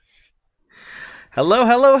Hello,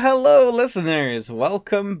 hello, hello, listeners!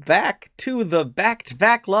 Welcome back to the Backed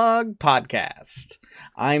Backlog podcast.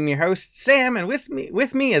 I'm your host, Sam, and with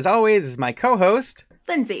me, as always, is my co-host,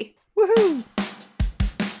 Lindsay. Woohoo!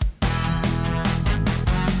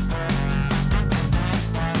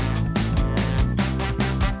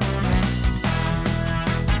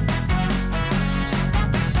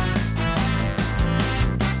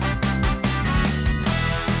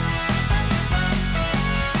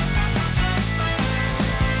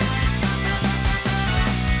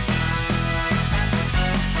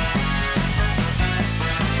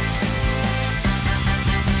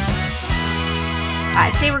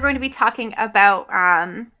 Today we're going to be talking about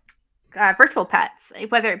virtual pets,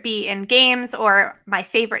 whether it be in games or my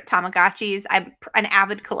favorite Tamagotchis. I'm an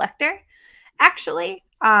avid collector, actually.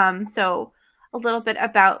 So a little bit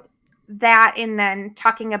about that, and then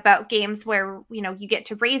talking about games where, you get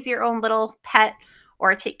to raise your own little pet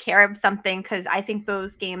or take care of something, because I think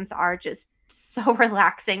those games are just so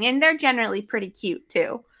relaxing, and they're generally pretty cute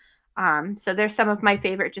too. So there's some of my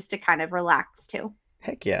favorite just to kind of relax too.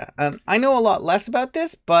 Heck yeah. I know a lot less about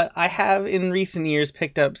this, but I have in recent years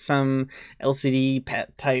picked up some LCD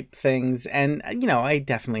pet type things, and, I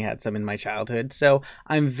definitely had some in my childhood, so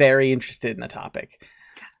I'm very interested in the topic.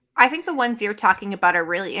 I think the ones you're talking about are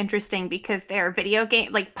really interesting because they're video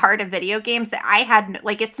game, like part of video games that I had,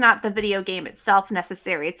 it's not the video game itself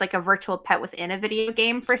necessarily. It's like a virtual pet within a video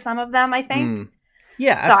game for some of them, I think.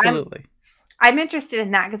 Yeah, absolutely. I'm interested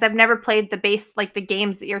in that because I've never played the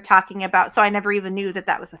games that you're talking about, so I never even knew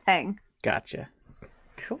that was a thing. Gotcha.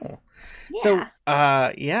 Cool. Yeah.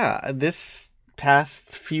 So, this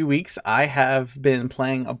past few weeks, I have been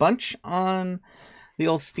playing a bunch on the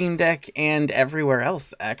old Steam Deck and everywhere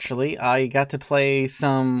else, actually. I got to play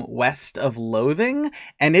some West of Loathing,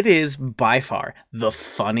 and it is by far the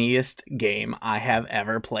funniest game I have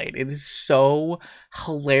ever played. It is so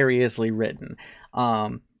hilariously written.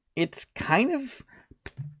 It's kind of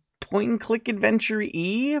point-and-click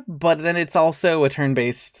adventure-y, but then it's also a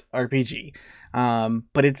turn-based RPG.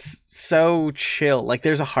 But it's so chill. Like,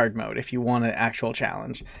 there's a hard mode if you want an actual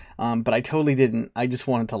challenge. But I totally didn't. I just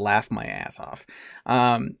wanted to laugh my ass off.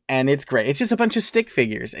 And it's great. It's just a bunch of stick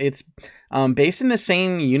figures. It's based in the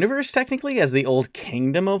same universe, technically, as the old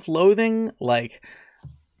Kingdom of Loathing, like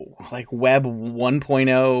Web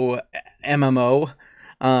 1.0 MMO.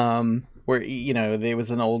 Where, there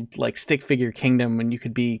was an old, stick figure kingdom and you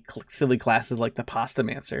could be silly classes like the Pasta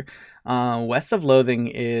Mancer. West of Loathing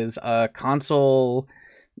is a console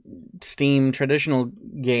Steam traditional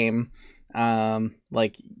game,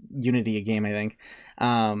 like Unity, a game, I think.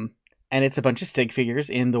 And it's a bunch of stick figures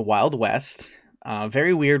in the Wild West,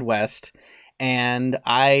 very weird West. And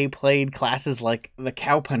I played classes like the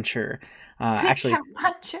Cowpuncher. Actually,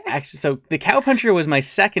 so the Cowpuncher was my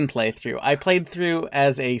second playthrough. I played through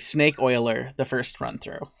as a snake oiler the first run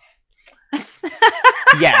through.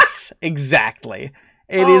 Yes, exactly.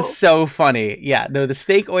 It is so funny. Yeah, no, the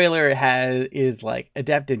snake oiler is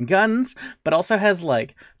adept in guns, but also has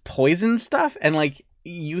poison stuff, and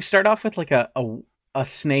you start off with a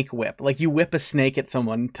snake whip. You whip a snake at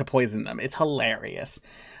someone to poison them. It's hilarious.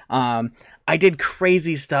 I did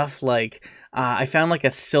crazy stuff I found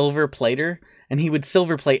a silver plater, and he would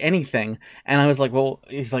silver plate anything. And I was like, well,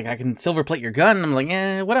 he's like, I can silver plate your gun. And I'm like,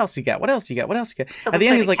 what else you got? What else you got? What else you got? Silver At the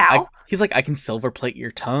end, he's like, I can silver plate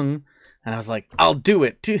your tongue. And I was like, I'll do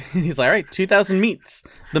it. He's like, all right, 2,000 meats.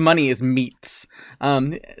 The money is meats.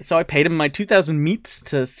 So I paid him my 2,000 meats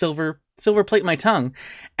to silver plate my tongue.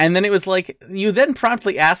 And then it was like, you then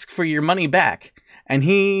promptly ask for your money back. And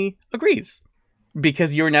he agrees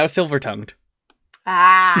because you're now silver tongued.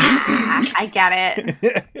 I get it.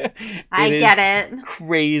 I get it.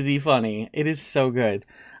 Crazy funny. It is so good.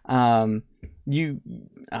 That's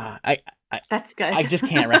good. I just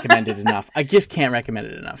can't recommend it enough. I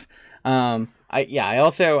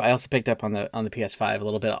also picked up on the PS5 a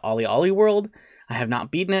little bit of Ollie Ollie World. I have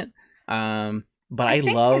not beaten it. But I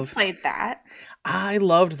played that. I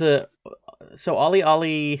loved Ollie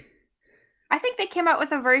Ollie. I think they came out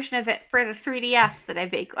with a version of it for the 3DS that I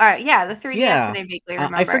vaguely... the 3DS that I vaguely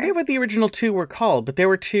remember. I forget what the original two were called, but there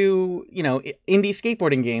were two, indie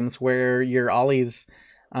skateboarding games where your ollies,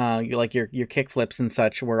 your kick flips and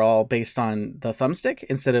such were all based on the thumbstick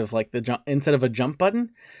instead of a jump button.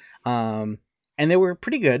 And they were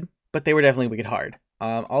pretty good, but they were definitely wicked hard.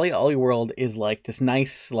 Ollie Ollie World is this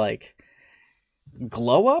nice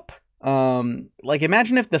glow up.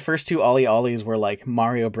 Imagine if the first two Ollie Ollies were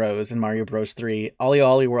Mario Bros and Mario Bros 3. Ollie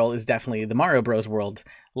Ollie World is definitely the Mario Bros world,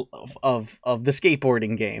 of the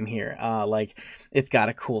skateboarding game here. Like, it's got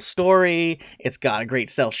a cool story, it's got a great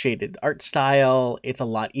cel shaded art style, it's a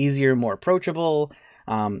lot easier, more approachable.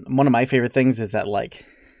 One of my favorite things is that like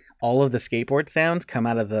all of the skateboard sounds come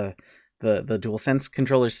out of the DualSense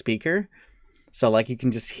controller speaker, so like you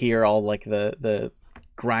can just hear all like the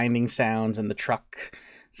grinding sounds and the truck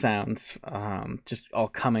sounds, just all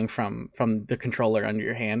coming from the controller under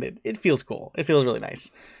your hand. It feels cool. It feels really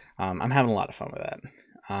nice. I'm having a lot of fun with that.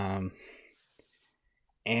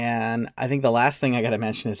 And I think the last thing I got to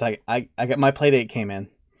mention is I got my Playdate came in.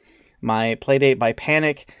 My Playdate by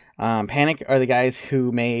Panic. Panic are the guys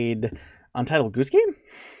who made Untitled Goose Game.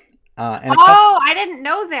 I didn't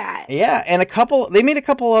know that. Yeah, and they made a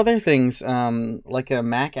couple other things, like a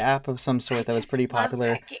Mac app of some sort that was pretty popular.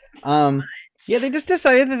 That game so much. Yeah, they just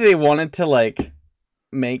decided that they wanted to like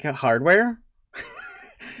make a hardware.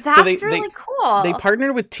 That's really cool. They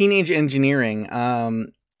partnered with Teenage Engineering,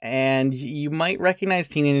 and you might recognize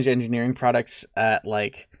Teenage Engineering products at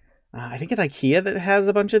like, I think it's IKEA that has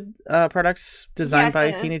a bunch of products designed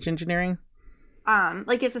by Teenage Engineering.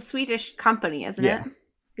 Like it's a Swedish company, isn't it?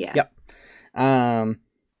 Yeah. Yep.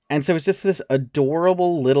 And so it's just this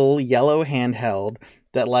adorable little yellow handheld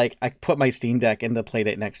that like I put my Steam Deck and the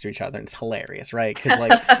Playdate next to each other, and it's hilarious, right? Because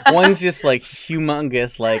like one's just like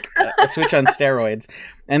humongous, like a Switch on steroids,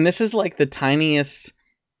 and this is like the tiniest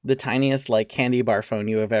like candy bar phone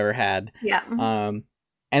you have ever had. Yeah. And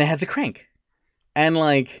it has a crank, and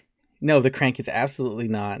like, no, the crank is absolutely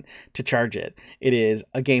not to charge it. It is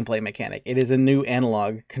a gameplay mechanic. It is a new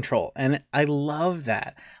analog control. And I love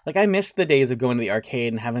that. Like, I missed the days of going to the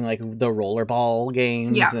arcade and having, like, the rollerball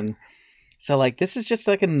games. Yeah. And so, like, this is just,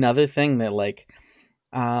 like, another thing that, like,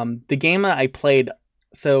 the game I played...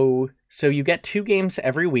 So you get 2 games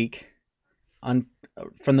every week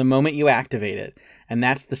from the moment you activate it. And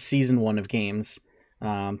that's the season 1 of games.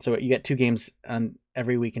 So you get 2 games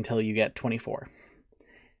every week until you get 24.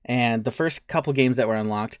 And the first couple games that were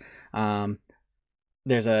unlocked,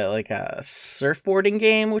 there's a surfboarding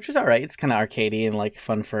game, which is all right. It's kind of arcadey and like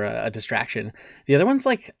fun for a distraction. The other one's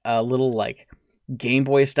like a little like Game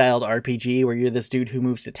Boy styled RPG where you're this dude who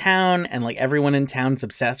moves to town, and like everyone in town's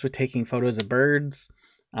obsessed with taking photos of birds.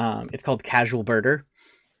 It's called Casual Birder,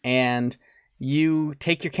 and you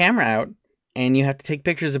take your camera out and you have to take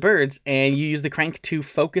pictures of birds, and you use the crank to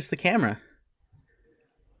focus the camera.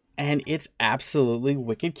 And it's absolutely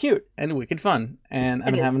wicked cute and wicked fun. And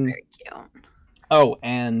I'm having very cute. Oh,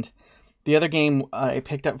 and the other game I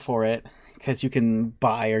picked up for it, because you can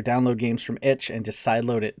buy or download games from itch and just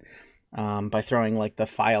sideload it by throwing like the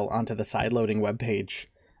file onto the sideloading webpage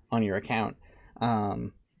on your account.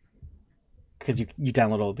 Because you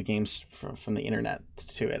download all the games from the internet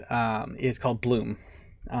to it. Is called Bloom.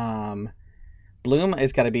 Bloom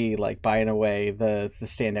has got to be like by and away the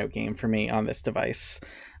standout game for me on this device.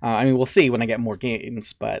 I mean, we'll see when I get more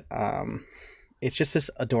games, but it's just this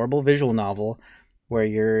adorable visual novel where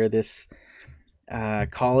you're this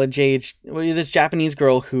college age, well, you're this Japanese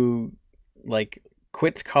girl who like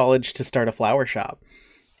quits college to start a flower shop,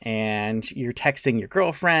 and you're texting your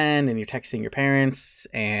girlfriend and you're texting your parents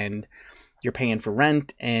and you're paying for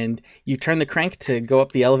rent, and you turn the crank to go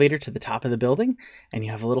up the elevator to the top of the building, and you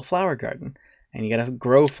have a little flower garden. And you gotta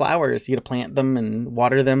grow flowers. You gotta plant them and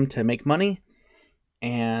water them to make money.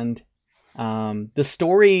 And the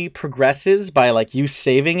story progresses by like you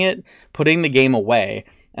saving it, putting the game away,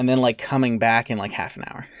 and then like coming back in like half an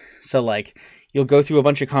hour. So like you'll go through a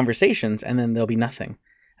bunch of conversations, and then there'll be nothing.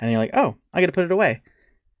 And you're like, oh, I gotta put it away.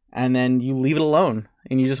 And then you leave it alone,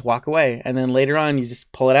 and you just walk away. And then later on, you just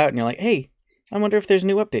pull it out, and you're like, hey, I wonder if there's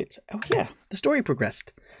new updates. Oh yeah, the story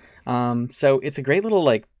progressed. So it's a great little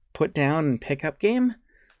like put down and pick up game.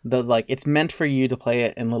 Like it's meant for you to play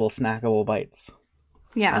it in little snackable bites.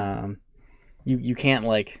 Yeah. You can't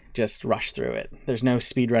like just rush through it. There's no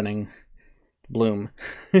speedrunning Bloom.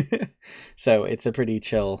 So it's a pretty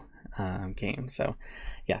chill game. So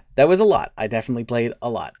yeah, that was a lot. I definitely played a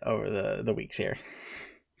lot over the weeks here.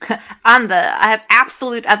 On the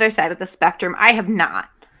absolute other side of the spectrum, I have not.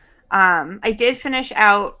 I did finish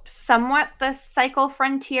out somewhat the Cycle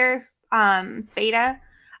Frontier beta.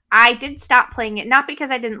 I did stop playing it, not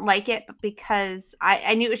because I didn't like it, but because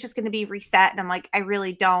I knew it was just going to be reset. And I'm like, I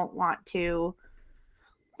really don't want to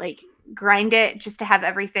like grind it just to have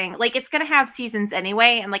everything. Like it's going to have seasons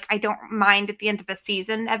anyway. And like, I don't mind at the end of a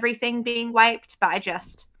season, everything being wiped, but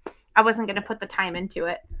I wasn't going to put the time into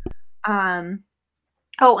it.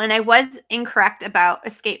 Oh, and I was incorrect about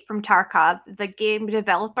Escape from Tarkov. The game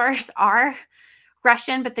developers are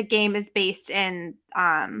Russian, but the game is based in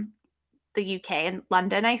the UK in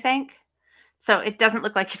London, I think. so it doesn't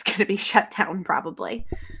look like it's going to be shut down probably.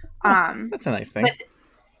 Oh, that's a nice thing. But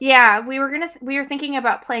yeah, we were thinking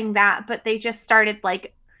about playing that, but they just started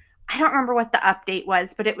like, I don't remember what the update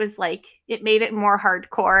was, but it was like it made it more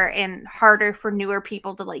hardcore and harder for newer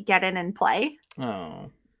people to like get in and play.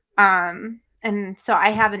 Oh. And so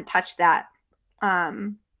I haven't touched that.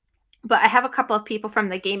 But I have a couple of people from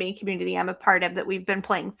the gaming community I'm a part of that we've been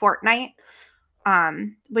playing Fortnite.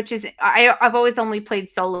 Which is I've always only played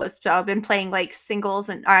solos, so I've been playing like singles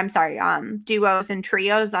and I'm sorry, duos and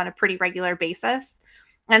trios on a pretty regular basis,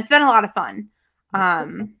 and it's been a lot of fun.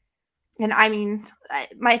 And I mean,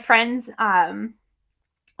 my friends that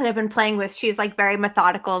I've been playing with, she's like very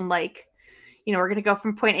methodical and like, you know, we're gonna go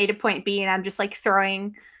from point A to point B, and I'm just like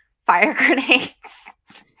throwing fire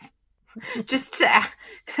grenades. Just to,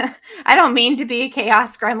 I don't mean to be a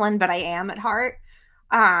chaos gremlin, but I am at heart.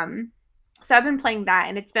 So I've been playing that,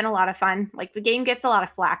 and it's been a lot of fun. Like, the game gets a lot of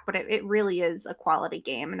flack, but it really is a quality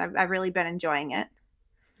game, and I've really been enjoying it.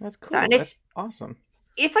 That's cool. So, and That's awesome.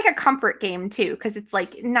 It's like a comfort game too, because it's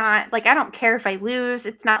like not like I don't care if I lose.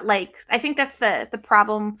 It's not like I think that's the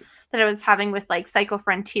problem that I was having with like Psycho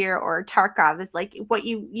Frontier or Tarkov is like what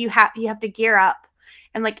you have to gear up,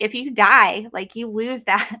 and like if you die, like you lose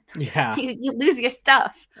that. Yeah. you lose your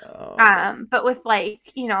stuff. Oh, But with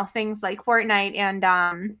like, you know, things like Fortnite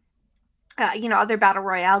and you know, other battle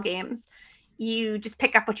royale games, you just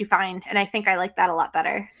pick up what you find, and I think I like that a lot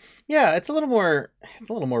better. yeah, it's a little more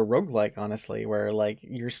roguelike, honestly, where like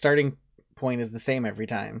your starting point is the same every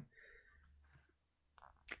time.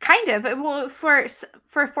 Kind of. Well, for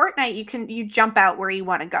Fortnite, you jump out where you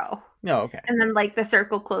want to go, Oh, okay. and then like the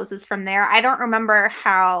circle closes from there. I don't remember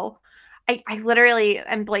how. I literally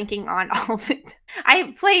am blanking on all of it.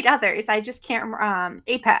 I played others. I just can't remember.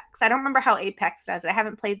 Apex. I don't remember how Apex does it. I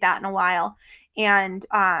haven't played that in a while. And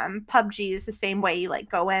PUBG is the same way. You like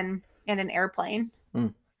go in an airplane.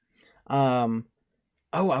 Um,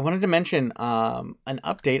 oh, I wanted to mention an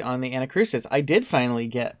update on the Anacrusis. I did finally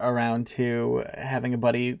get around to having a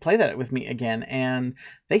buddy play that with me again, and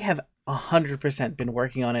they have 100% been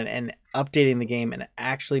working on it and updating the game and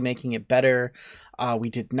actually making it better.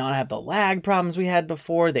 We did not have the lag problems we had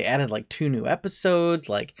before. They added like 2 new episodes.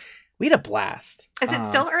 Like, we had a blast. Is it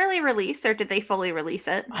still early release, or did they fully release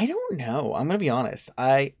it? I don't know. I'm gonna be honest.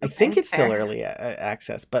 I think it's still early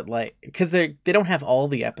access, but like because they don't have all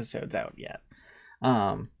the episodes out yet.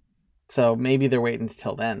 So maybe they're waiting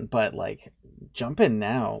until then. But like, jump in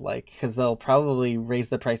now, like because they'll probably raise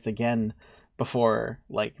the price again before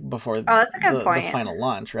Oh, that's a good point. the final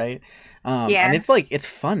launch, right? Yeah. And it's like it's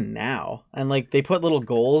fun now, and like they put little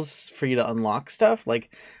goals for you to unlock stuff.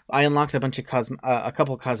 Like I unlocked a bunch of a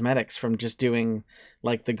couple cosmetics from just doing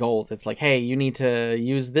like the goals. It's like, hey, you need to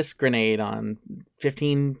use this grenade on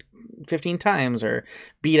 15 times or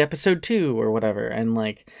beat episode 2 or whatever, and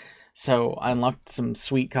like so I unlocked some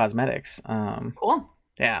sweet cosmetics. Cool.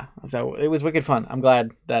 Yeah, so it was wicked fun. I'm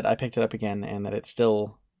glad that I picked it up again and that it's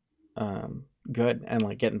still good and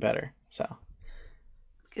like getting better. So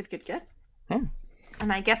Good. yeah.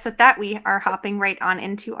 And I guess with that, we are hopping right on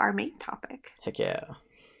into our main topic. Heck yeah.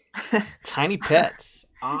 Tiny pets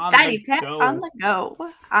on Tiny the pets go. on the go.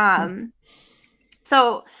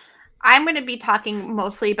 So I'm going to be talking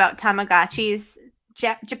mostly about Tamagotchis.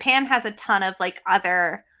 Japan has a ton of like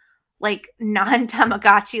other like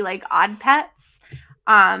non-Tamagotchi like odd pets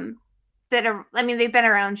that are, I mean, they've been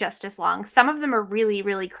around just as long. Some of them are really,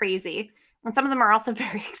 really crazy. And some of them are also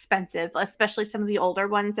very expensive, especially some of the older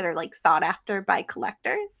ones that are like sought after by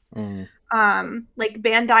collectors. Like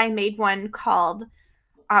Bandai made one called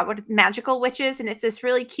Magical Witches, and it's this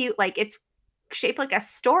really cute, like it's shaped like a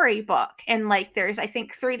storybook, and like there's I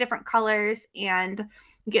think 3 different colors, and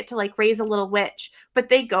you get to like raise a little witch, but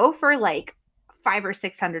they go for like $500 or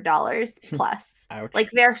 $600 plus. Like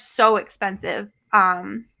they're so expensive.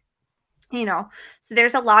 You know, so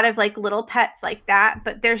there's a lot of like little pets like that,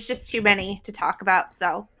 but there's just too many to talk about.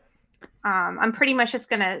 So I'm pretty much just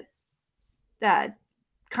gonna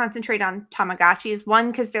concentrate on Tamagotchis.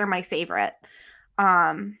 1, because they're my favorite.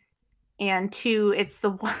 And 2, it's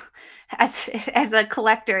the one as a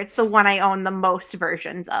collector, it's the one I own the most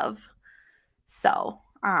versions of. So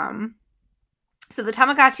so the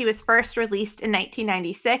Tamagotchi was first released in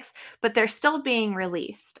 1996, but they're still being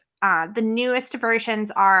released. The newest versions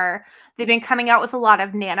are, they've been coming out with a lot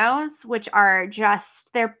of nanos, which are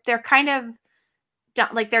just, they're kind of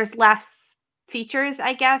like there's less features,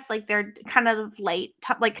 I guess. Like they're kind of light,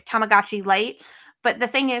 like Tamagotchi light. But the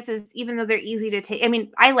thing is even though they're easy to take, I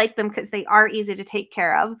mean, I like them because they are easy to take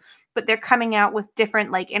care of, but they're coming out with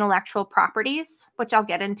different like intellectual properties, which I'll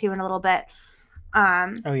get into in a little bit.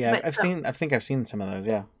 Oh yeah, I think I've seen some of those.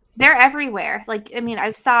 Yeah. They're everywhere. Like, I mean,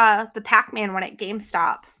 I saw the Pac-Man one at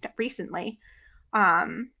GameStop recently.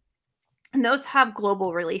 Um, and those have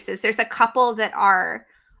global releases. There's a couple that are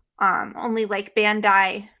only like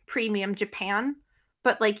Bandai Premium Japan,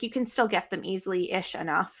 but like you can still get them easily ish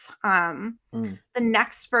enough. The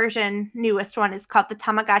next version, newest one, is called the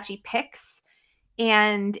Tamagotchi Pix,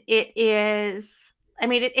 and it is. I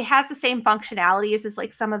mean, it has the same functionalities as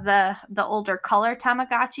like some of the older color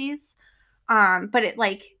Tamagotchis, but it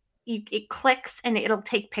like it clicks and it'll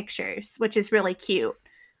take pictures, which is really cute.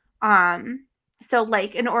 So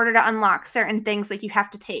like in order to unlock certain things, like you have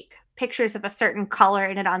to take pictures of a certain color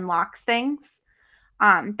and it unlocks things.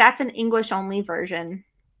 That's an English only version.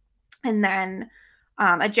 And then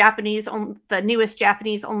the newest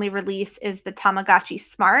Japanese only release is the Tamagotchi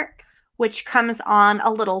Smart, which comes on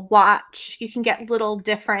a little watch. You can get little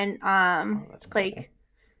different That's cool. like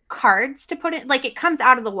cards to put in. Like it comes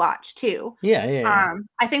out of the watch too. Yeah.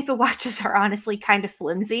 I think the watches are honestly kind of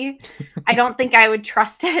flimsy. I don't think I would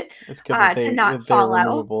trust it It's good that to not they're fall out.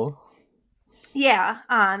 removable. Yeah.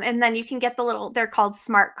 And then you can get they're called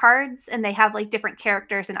smart cards, and they have like different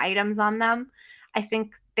characters and items on them. I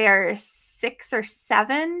think there's 6 or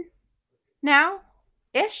 7 now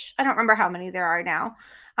ish. I don't remember how many there are now.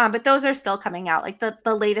 But those are still coming out. Like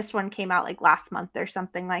the latest one came out like last month or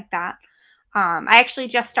something like that. I actually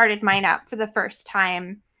just started mine up for the first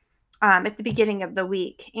time at the beginning of the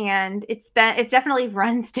week, and it definitely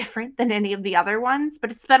runs different than any of the other ones,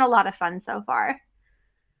 but it's been a lot of fun so far.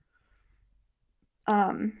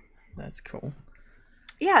 That's cool.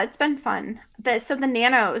 Yeah, it's been fun. So the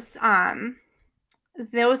nanos,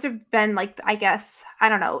 those have been like, I guess, I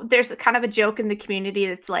don't know. There's kind of a joke in the community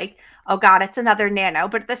that's like, oh God, it's another nano.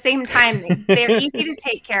 But at the same time, they're easy to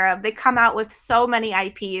take care of. They come out with so many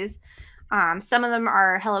IPs. Some of them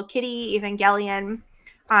are Hello Kitty, Evangelion,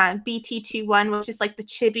 BT21, which is like the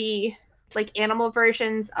chibi, like animal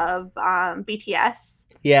versions of BTS.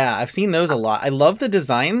 Yeah, I've seen those a lot. I love the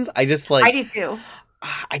designs. I just like I do too.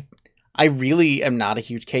 I really am not a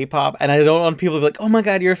huge K-pop, and I don't want people to be like, "Oh my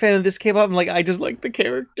God, you're a fan of this K-pop." I'm like, I just like the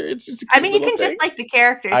character. It's just a cute I mean, you can thing. just like the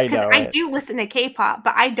characters, because I do listen to K-pop,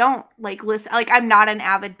 but I don't like listen. Like, I'm not an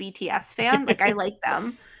avid BTS fan. Like, I like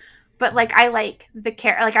them, but like I like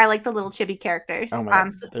I like the little chibi characters. Oh my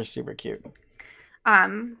God, they're super cute.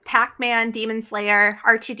 Pac-Man, Demon Slayer,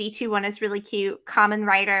 R2D2 one is really cute. Kamen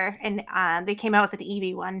Rider, and they came out with an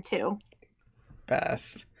Eevee one too.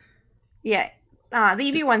 Best. Yeah. The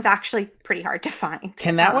Eevee one's actually pretty hard to find.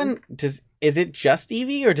 Can that one is it just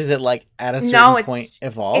Eevee, or does it like at a certain point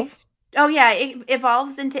evolve? It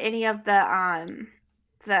evolves into any of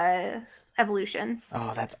the evolutions.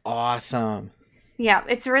 Oh, that's awesome. Yeah,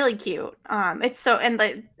 it's really cute. It's so, and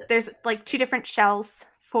like there's like 2 different shells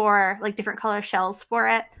for like different color shells for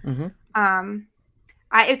it. Mm-hmm.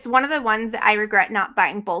 It's one of the ones that I regret not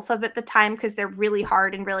buying both of at the time, because they're really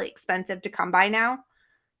hard and really expensive to come by now.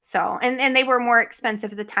 So, and they were more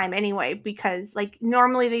expensive at the time anyway, because like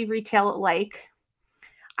normally they retail at like,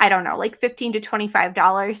 I don't know, like $15 to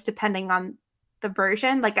 $25 depending on the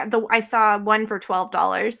version. Like I saw one for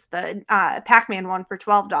 $12, the Pac-Man one for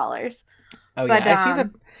 $12. Oh, but, yeah, I see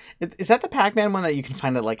is that the Pac-Man one that you can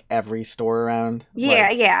find at like every store around? Yeah,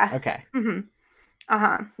 like, yeah. Okay. Mm-hmm.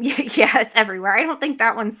 Yeah, it's everywhere. I don't think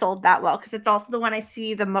that one sold that well, because it's also the one I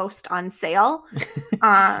see the most on sale.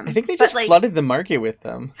 I think they just flooded the market with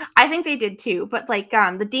them. I think they did too, but like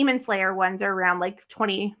the Demon Slayer ones are around like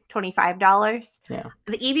 $25. Yeah.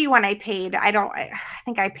 The Eevee one I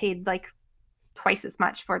think I paid like twice as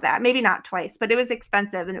much for that. Maybe not twice, but it was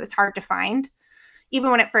expensive and it was hard to find,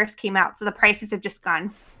 even when it first came out. So the prices have just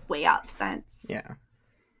gone way up since. Yeah.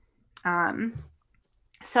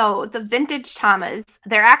 So the vintage Tamas,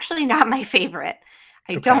 they're actually not my favorite.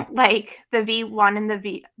 I don't like the V1 and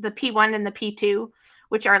the P1 and the P2,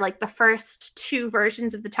 which are like the first 2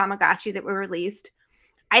 versions of the Tamagotchi that were released.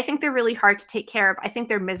 I think they're really hard to take care of. I think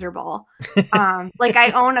they're miserable. Like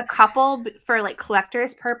I own a couple for like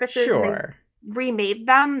collector's purposes. Sure. And they remade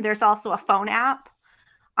them. There's also a phone app.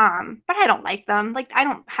 But I don't like them. Like I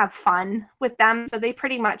don't have fun with them. So they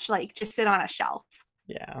pretty much like just sit on a shelf.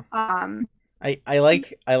 Yeah. I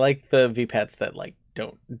like the V pets that like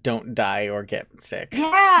don't die or get sick.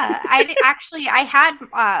 Yeah, I had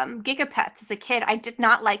Gigapets as a kid. I did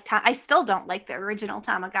not like I still don't like the original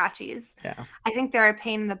Tamagotchis. Yeah. I think they're a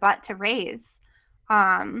pain in the butt to raise.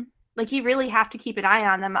 Like you really have to keep an eye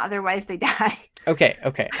on them, otherwise they die. Okay.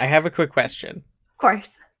 I have a quick question. Of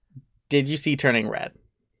course. Did you see Turning Red?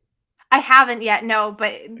 I haven't yet, no,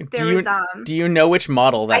 but do you know which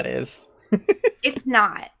model that is? It's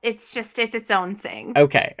not. It's its own thing.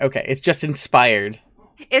 Okay. It's just inspired.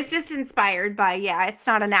 It's just inspired by, yeah, it's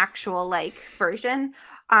not an actual like version.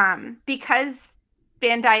 Because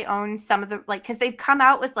Bandai owns some of the like because they've come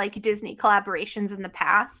out with like Disney collaborations in the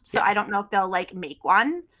past, so Yeah. I don't know if they'll like make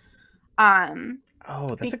one. Um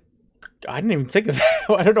Oh, be- I didn't even think of that.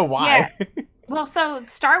 I don't know yeah. why. Well, so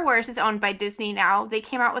Star Wars is owned by Disney now. They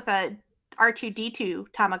came out with a R2D2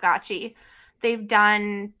 Tamagotchi. They've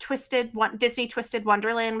done Disney Twisted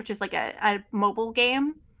Wonderland, which is like a mobile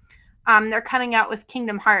game. They're coming out with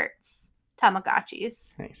Kingdom Hearts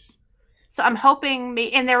Tamagotchis. Nice. So So, I'm hoping,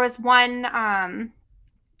 and there was one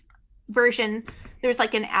version. There's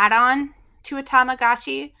like an add-on to a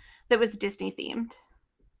Tamagotchi that was Disney themed.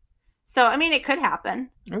 So I mean, it could happen.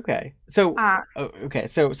 okay. So Uh, okay.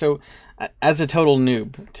 As a total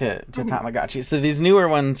noob to mhm. Tamagotchi, so these newer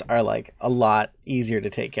ones are like a lot easier to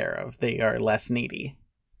take care of. They are less needy.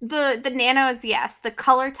 The nanos, yes. The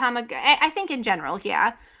color Tamagotchi, I think in general,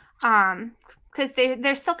 yeah. Because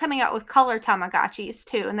they're still coming out with color Tamagotchis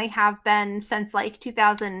too, and they have been since like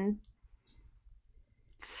 2000.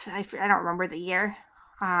 I don't remember the year.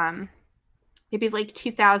 Um, Maybe like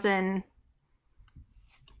 2000.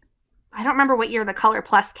 I don't remember what year the Color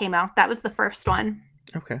Plus came out. That was the first one.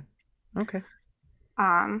 Okay. Okay.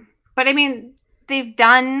 But I mean, they've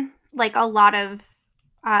done like a lot of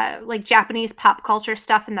like Japanese pop culture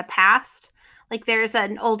stuff in the past. Like there's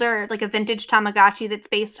an older, like a vintage Tamagotchi that's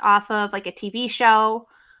based off of like a TV show.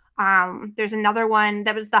 There's another one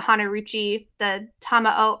that was the Hanaruchi, the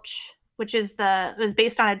Tamaoch, which is was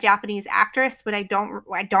based on a Japanese actress, but I don't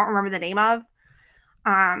remember the name of.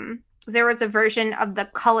 There was a version of the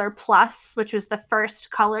Color Plus, which was the first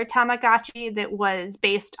color Tamagotchi that was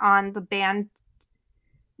based on the band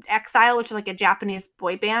Exile, which is like a Japanese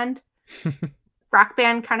boy band, rock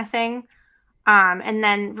band kind of thing. And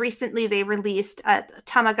then recently they released a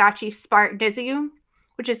Tamagotchi Spark Dizu,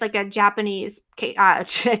 which is like a Japanese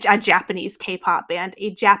a Japanese K-pop band, a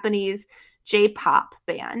Japanese J-pop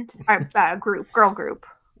band or girl group.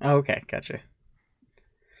 Oh, okay. Gotcha.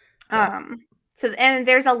 Yeah. So and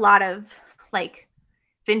there's a lot of like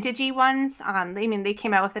vintagey ones. I mean, they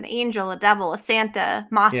came out with an angel, a devil, a Santa,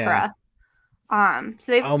 Yeah. Mothra.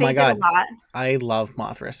 So Oh they my did a god. lot. I love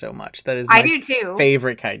Mothra so much. That is I my do too.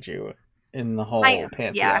 favorite kaiju in the whole Yeah,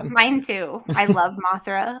 pantheon. mine too. I love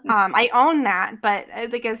Mothra. I own that, but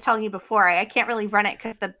like I was telling you before, I can't really run it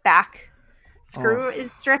because the back Oh, screw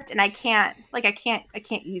is stripped, and I can't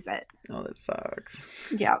use it. oh, that sucks.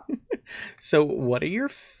 Yeah. So, what are your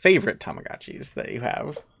favorite Tamagotchis that you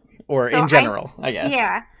have, or So in general? I guess.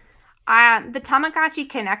 yeah, the Tamagotchi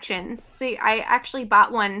connections. I actually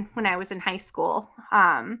bought one when I was in high school.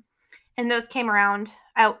 And those came around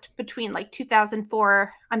out between like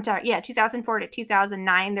 2004. I'm sorry, yeah, 2004 to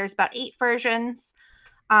 2009. There's about 8 versions.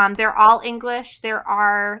 They're all English. There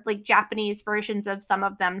are like Japanese versions of some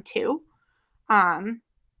of them too. Um,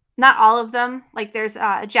 Not all of them. Like there's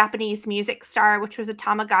a Japanese Music Star, which was a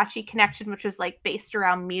Tamagotchi connection, which was like based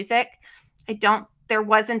around music. There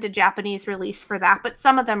wasn't a Japanese release for that, but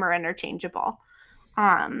some of them are interchangeable.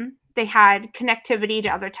 They had connectivity to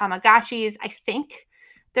other Tamagotchis. I think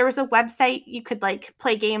there was a website you could like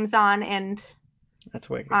play games on, and That's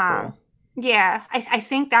wicked uh, cool. yeah, I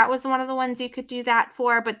think that was one of the ones you could do that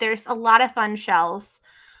for. But there's a lot of fun shells.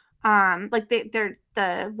 Like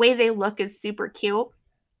the way they look is super cute.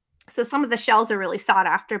 So some of the shells are really sought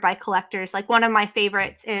after by collectors. Like one of my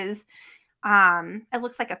favorites is it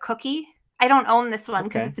looks like a cookie. I don't own this one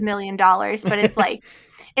because Okay. it's $1 million, but it's like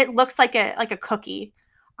it looks like a cookie.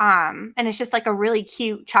 And it's just like a really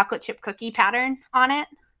cute chocolate chip cookie pattern on it.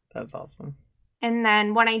 That's awesome. And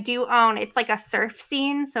then when I do own, it's like a surf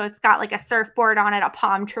scene. So it's got like a surfboard on it, a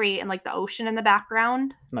palm tree, and like the ocean in the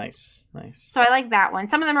background. Nice. Nice. So I like that one.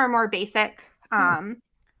 Some of them are more basic. Hmm.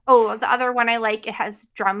 Oh, the other one I like, it has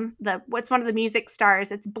what's one of the music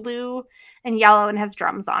stars. It's blue and yellow and has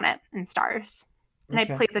drums on it and stars. And I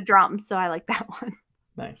Okay. play the drums, so I like that one.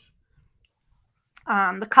 Nice.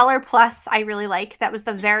 The Color Plus I really like. That was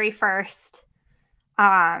the very first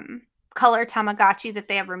color Tamagotchi that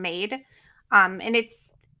they ever made. And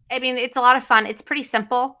I mean, it's a lot of fun. It's pretty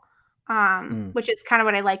simple, Mm. which is kind of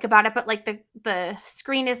what I like about it. But like the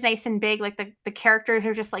screen is nice and big. Like the characters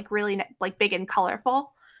are just like really like big and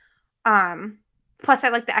colorful. Um, Plus, I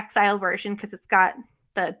like the Exile version because it's got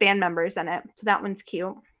the band members in it, so that one's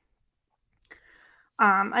cute.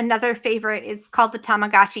 Another favorite is called the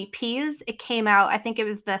Tamagotchi Peas. It came out, I think it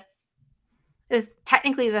was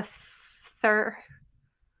technically the third.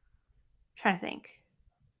 I'm trying to think.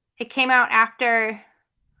 It came out after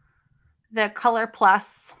the Color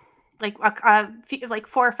Plus, like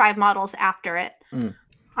 4 or 5 models after it.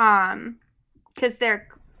 Mm. Because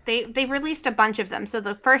they released a bunch of them. So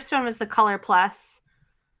the first one was the Color Plus,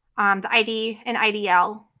 the ID and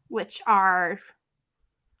IDL, which are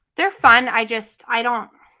they're fun. I don't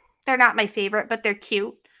they're not my favorite, but they're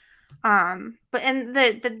cute. But and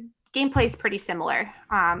the gameplay is pretty similar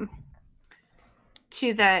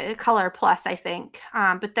to the Color Plus, I think.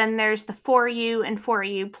 But then there's the 4U and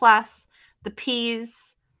 4U Plus, the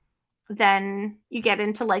Ps. Then you get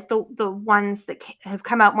into like the ones that have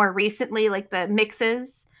come out more recently, like the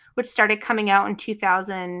mixes, which started coming out in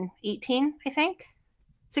 2018, I think,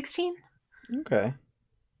 16. Okay.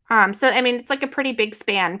 So I mean, it's like a pretty big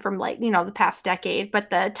span from like the past decade. But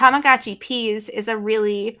the Tamagotchi Ps is a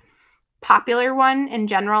really popular one in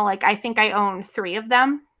general. Like I think I own 3 of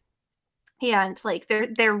them, and like they're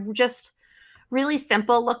just really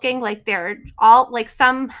simple looking. Like they're all like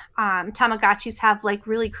some Tamagotchis have like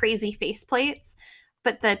really crazy face plates,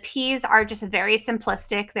 but the Ps are just very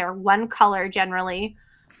simplistic. They're one color generally.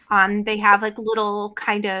 They have like little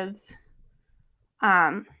kind of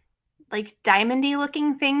um, like diamondy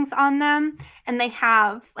looking things on them, and they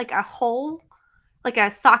have like a hole, like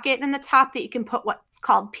a socket in the top that you can put what's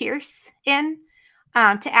called pierce in.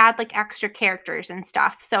 To add like extra characters and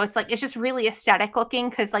stuff. So it's just really aesthetic looking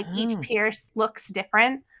because like each Oh, pierce looks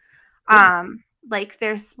different. cool. Like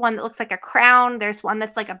there's one that looks like a crown. There's one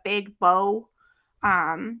that's like a big bow.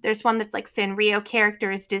 There's one that's like Sanrio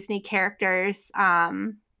characters, Disney characters.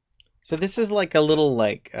 So this is like a little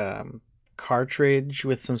like cartridge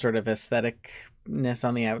with some sort of aestheticness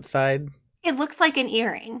on the outside. It looks like an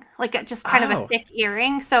earring, like just kind of a Oh, thick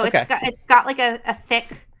earring. So okay. it's got like a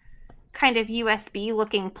thick kind of USB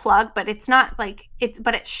looking plug, but it's not like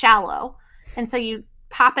but it's shallow. And so you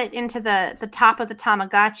pop it into the top of the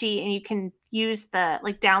Tamagotchi and you can use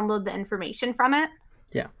download the information from it.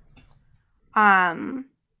 Yeah. Um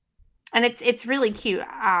and it's really cute.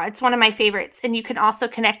 It's one of my favorites, and you can also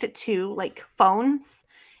connect it to like phones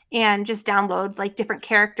and just download like different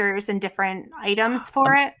characters and different items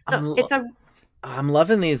for I'm it. I'm So it's a I'm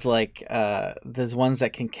loving these like there's ones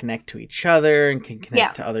that can connect to each other and can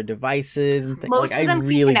yeah. connect to other devices and things. Like Most I of them can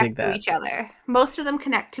really dig connect to that. each other. Most of them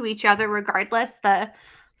connect to each other regardless. The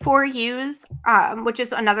 4Us, which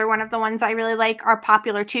is another one of the ones I really like, are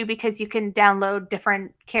popular too because you can download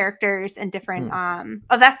different characters and different. Hmm.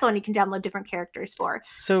 Oh, that's the one you can download different characters for.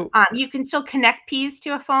 So You can still connect Ps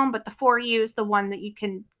to a phone, but the 4U is the one that you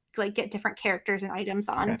can like get different characters and items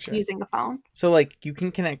on gotcha. using a phone. So like you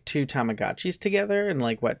can connect two Tamagotchis together and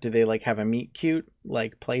like what do they like have a meet cute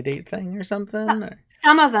like play date thing or something? Or...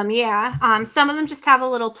 Some of them, yeah. Some of them just have a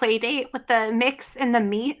little play date with the mix and the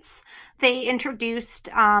meats. They introduced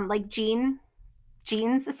like genes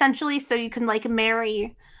essentially, so you can like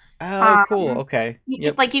marry. Oh, cool. Um, Okay.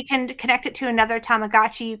 Yep. you can connect it to another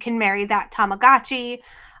Tamagotchi. You can marry that Tamagotchi.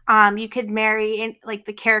 You could marry like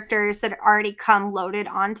the characters that already come loaded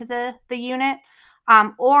onto the unit,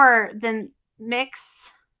 or the mix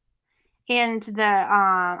and the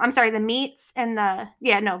I'm sorry, the meats and the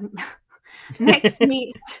yeah no mixed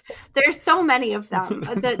meats. There's so many of them.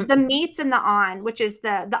 The meats and the on, which is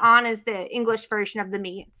the on is the English version of the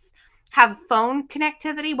meats, have phone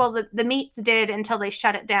connectivity. Well, the meats did until they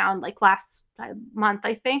shut it down like last month,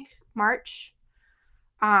 I think, March.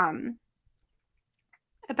 Um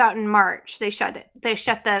about in March they shut it. They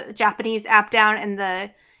shut the Japanese app down and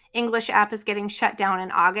the English app is getting shut down in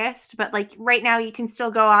August. But like right now you can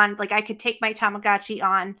still go on, like I could take my Tamagotchi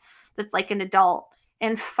on that's like an adult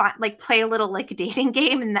and like play a little like dating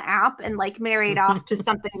game in the app and like marry it off to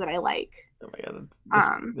something that I like. Oh my god,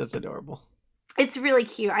 Um that's adorable. it's really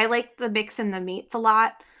cute. I like the mix and the meats a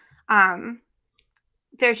lot. Um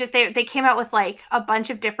there's just they came out with like a bunch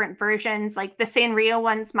of different versions. Like the Sanrio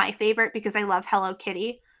one's my favorite because I love Hello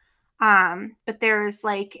Kitty. But there's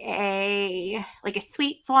like a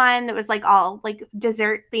sweets one that was like all like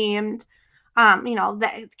dessert themed.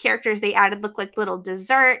 The characters they added look like little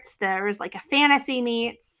desserts. There was like a fantasy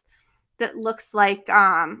meets that looks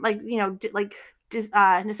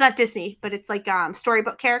it's not Disney, but it's like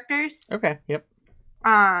storybook characters. Okay. Yep.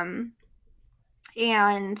 Um,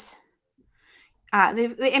 and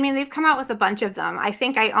they've come out with a bunch of them. I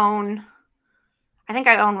think I own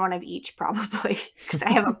one of each probably because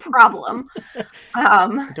I have a problem. I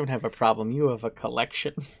Um, don't have a problem. You have a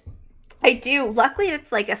collection. I do. Luckily,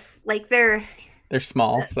 it's like they're They're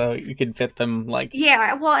small, so you can fit them like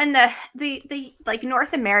yeah. Well, and the like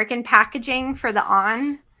North American packaging for the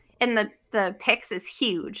on and the Pix is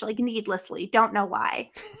huge, like needlessly. Don't know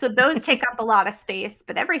why. So those take up a lot of space,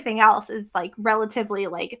 but everything else is like relatively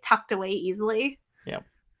like tucked away easily. yep.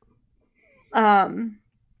 Um,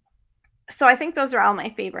 so I think those are all my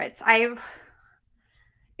favorites.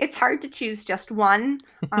 It's hard to choose just one.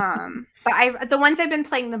 But the ones I've been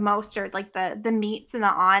playing the most are like the meats and the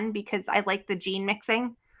on, because I like the gene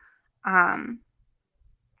mixing. Um,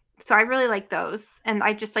 so I really like those, and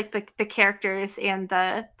I just like the characters and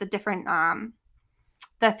the different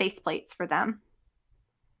the faceplates for them.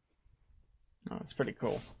 Oh, that's pretty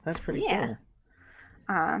cool. That's pretty Yeah. cool.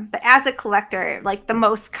 But as a collector, like the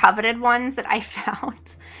most coveted ones that I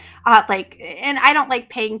found, and I don't like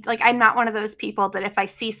paying. Like, I'm not one of those people that if I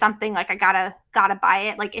see something, like I gotta buy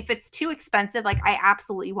it. Like, if it's too expensive, like I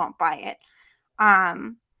absolutely won't buy it.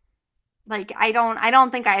 Like I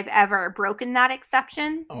don't think I've ever broken that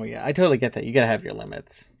exception. Oh yeah, I totally get that. You gotta have your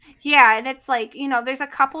limits. Yeah, and it's like, there's a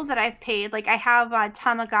couple that I've paid. Like I have a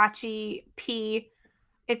Tamagotchi P.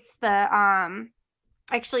 It's the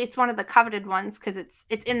actually it's one of the coveted ones because it's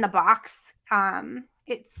in the box.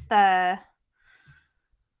 It's the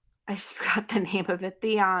I just forgot the name of it.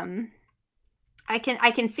 I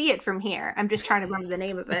can see it from here. I'm just trying to remember the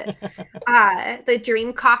name of it. The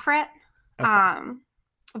Dream Coffret Okay.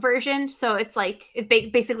 version. So it's like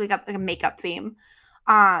basically got like a makeup theme.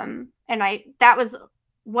 And that was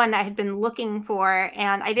one I had been looking for,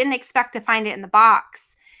 and I didn't expect to find it in the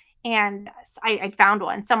box. And I found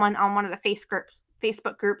one. Someone on one of the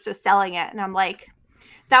Facebook groups was selling it, and I'm like,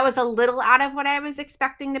 that was a little out of what I was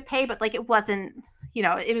expecting to pay, but like it wasn't,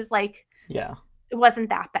 it was like Yeah. it wasn't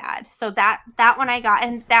that bad. So that one I got,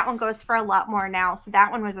 and that one goes for a lot more now. So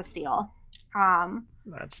that one was a steal.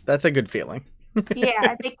 That's a good feeling.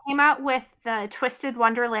 Yeah, they came out with the Twisted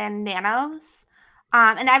Wonderland Nanos.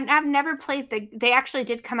 And I've never played they actually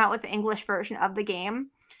did come out with the English version of the game.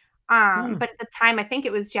 But at the time, I think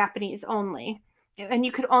it was Japanese only. And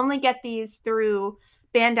you could only get these through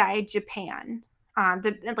Bandai Japan,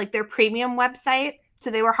 their premium website.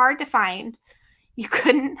 So they were hard to find. You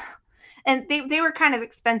couldn't, and they were kind of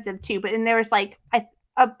expensive too. But and there was like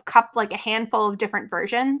a handful of different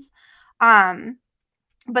versions.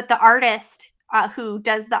 But the artist who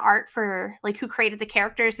does the art for who created the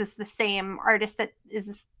characters is the same artist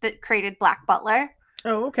that created Black Butler.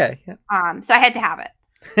 Oh, okay. Yeah. So I had to have it.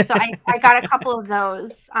 So I got a couple of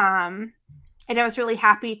those. And I was really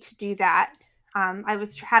happy to do that. I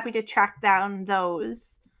was happy to track down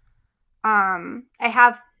those. I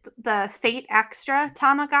have the Fate Extra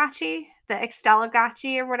Tamagotchi, the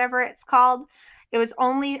Extelagotchi or whatever it's called.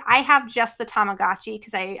 I have just the Tamagotchi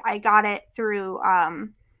because I got it through a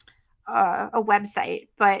website,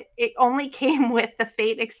 but it only came with the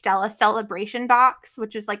Fate Extella celebration box,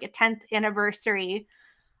 which is like a 10th anniversary.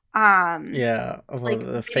 Yeah, of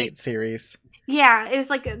the Fate series. Yeah, it was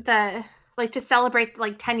to celebrate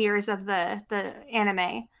 10 years of the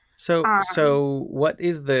anime. So what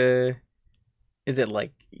is it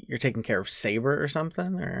like you're taking care of Saber or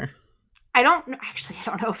something, or? I don't know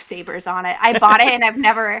if Saber's on it. I bought it and I've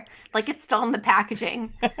never, it's still in the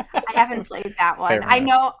packaging. I haven't played that one.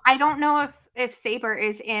 I don't know if Saber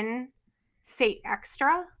is in Fate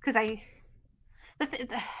Extra because I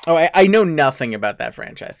know nothing about that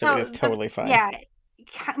franchise, so it is totally fine. Yeah,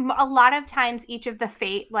 a lot of times each of the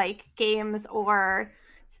Fate games or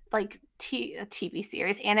TV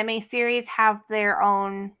series, anime series have their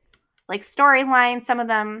own storyline. Some of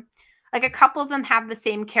them, a couple of them have the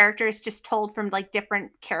same characters just told from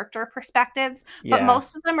different character perspectives, but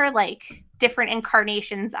most of them are different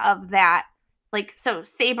incarnations of that. So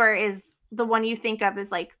Saber is the one you think of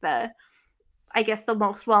as I guess the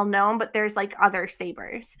most well known, but there's other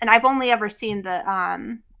Sabers, and I've only ever seen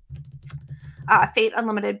the Fate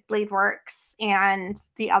Unlimited Blade Works and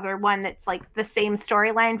the other one that's the same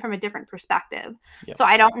storyline from a different perspective. Yep. So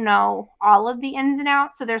I don't know all of the ins and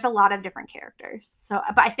outs. So there's a lot of different characters. So,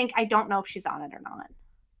 but I don't know if she's on it or not.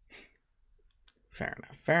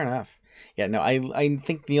 Fair enough. Yeah, no, I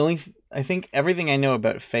think everything I know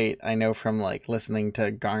about Fate, I know from listening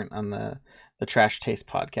to Garnt on the Trash Taste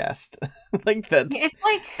podcast.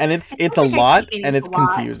 It's a lot, and it's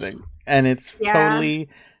confusing, and it's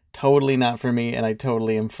totally not for me, and I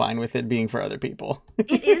totally am fine with it being for other people.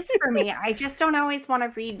 It is for me. I just don't always want to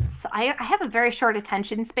read. I have a very short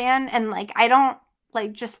attention span, and I don't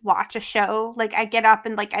just watch a show. I get up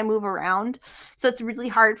and I move around, so it's really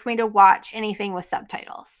hard for me to watch anything with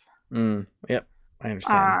subtitles. Yep, I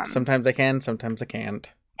understand. Sometimes I can, sometimes I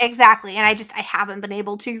can't. Exactly, and I haven't been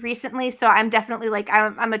able to recently, so I'm definitely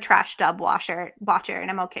I'm a trash dub watcher, and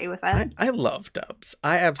I'm okay with it. I love dubs.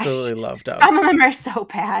 I absolutely love dubs. Some of them are so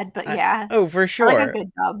bad, but yeah. Oh, for sure. I like a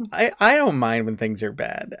good dub. I don't mind when things are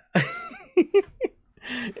bad.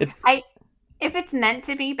 If it's meant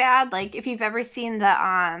to be bad, if you've ever seen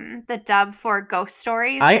the dub for Ghost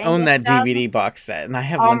Stories. I own that DVD box set, and I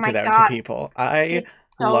have lent it out to people. I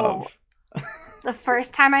love. The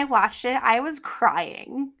first time I watched it, I was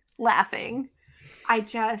crying, laughing.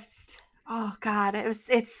 Oh god,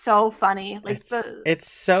 it's so funny. Like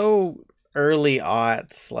It's so early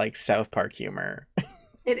aughts, like South Park humor.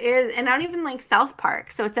 it is, and I don't even like South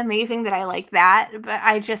Park, so it's amazing that I like that. But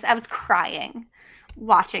I was crying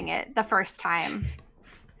watching it the first time.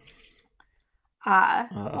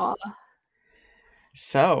 Oh,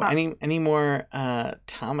 So, any more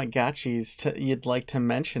Tamagotchis you'd like to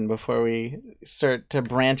mention before we start to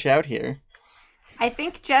branch out here? I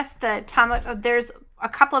think just there's a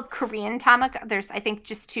couple of Korean there's I think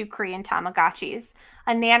just two Korean Tamagotchis,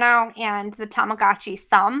 a Nano and the Tamagotchi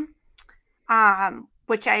Sum,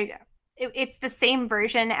 which it's the same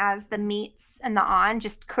version as the Meets and the On,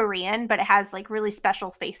 just Korean, but it has like really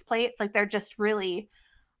special faceplates. Like they're just really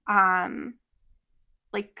um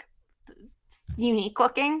like unique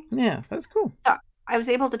looking. Yeah, that's cool. So I was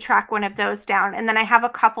able to track one of those down, and then I have a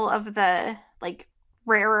couple of the like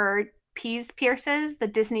rarer Peas Pierces, the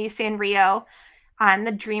Disney Sanrio, and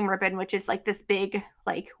the Dream Ribbon, which is like this big,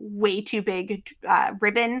 like way too big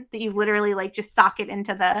ribbon that you literally like just socket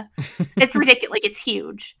into the. It's ridiculous, like it's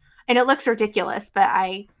huge, and it looks ridiculous, but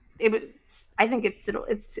I think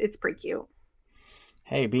it's pretty cute.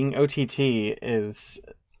 Hey, being OTT is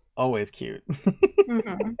always cute.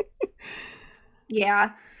 Mm-hmm.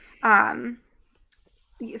 Yeah.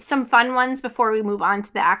 Some fun ones before we move on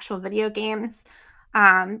to the actual video games.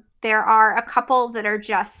 There are a couple that are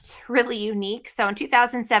just really unique. So in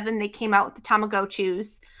 2007, they came out with the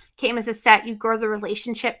Tamagotchis. Came as a set. You grow the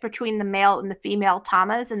relationship between the male and the female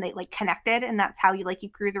Tamas, and they like connected, and that's how you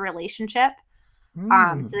grew the relationship.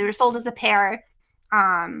 So they were sold as a pair.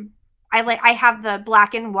 I have the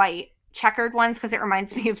black and white checkered ones because it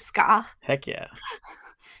reminds me of ska. Heck yeah.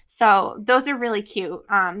 So those are really cute.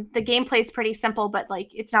 The gameplay is pretty simple, but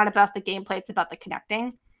like it's not about the gameplay; it's about the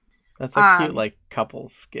connecting. That's a cute like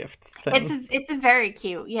couples gift thing. It's a very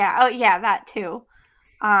cute, yeah. Oh yeah, that too.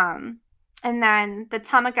 And then the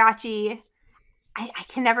Tamagotchi, I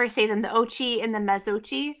can never say them. The Ochi and the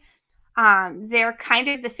Mezochi, they're kind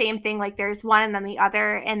of the same thing. Like there's one and then the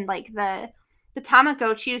other, and like the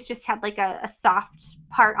Tamagotchis just had like a soft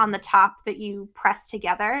part on the top that you press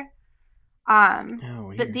together.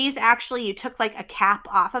 But these actually, you took like a cap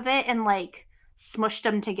off of it and like smushed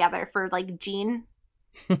them together for like gene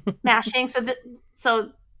mashing.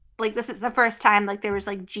 So like this is the first time like there was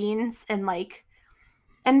like genes and like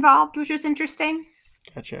involved, which was interesting.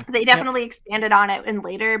 Gotcha. They definitely expanded on it in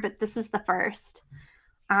later, but this was the first.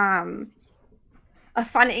 A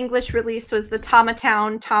fun English release was the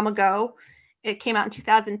Tamatown Tamago. It came out in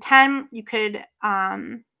 2010. You could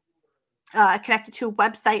connect it to a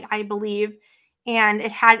website, I believe, and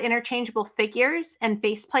it had interchangeable figures and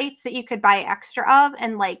faceplates that you could buy extra of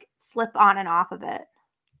and like slip on and off of it.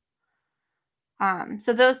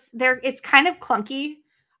 So it's kind of clunky.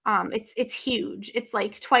 It's huge. It's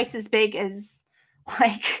like twice as big as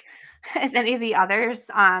like as any of the others.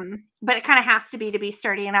 But it kind of has to be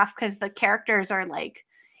sturdy enough because the characters are like,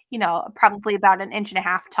 probably about an inch and a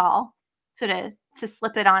half tall. So to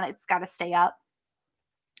slip it on, it's got to stay up.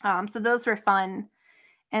 So those were fun.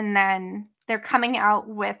 And then they're coming out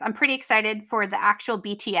with, I'm pretty excited for the actual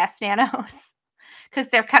BTS nanos because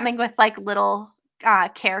they're coming with like little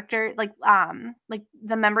character, like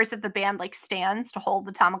the members of the band like stands to hold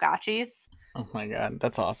the Tamagotchis. Oh my god,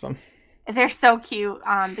 that's awesome. They're so cute.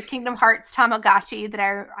 The Kingdom Hearts Tamagotchi that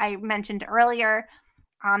I mentioned earlier.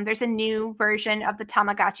 There's a new version of the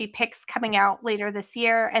Tamagotchi Pix coming out later this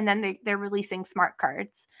year, and then they're releasing smart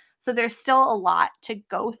cards. So there's still a lot to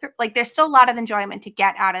go through. Like there's still a lot of enjoyment to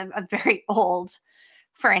get out of a very old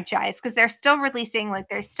franchise because they're still releasing, like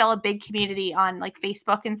there's still a big community on like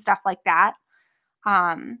Facebook and stuff like that.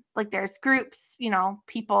 Like there's groups,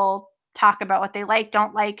 people talk about what they like,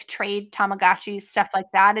 don't like, trade Tamagotchis, stuff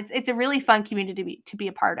like that. It's a really fun community to be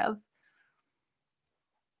a part of.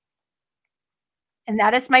 And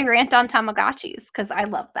that is my rant on Tamagotchis because I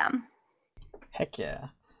love them. Heck yeah.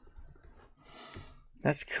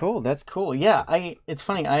 That's cool. That's cool. Yeah, it's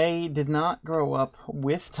funny. I did not grow up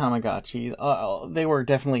with Tamagotchis. They were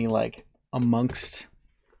definitely like amongst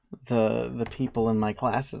the people in my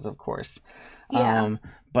classes, of course. Yeah.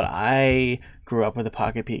 But I grew up with a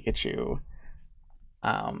Pocket Pikachu.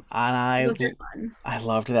 And Those are fun. I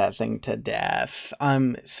loved that thing to death.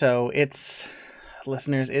 So it's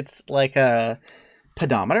listeners, it's like a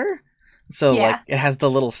pedometer. So like it has the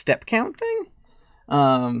little step count thing.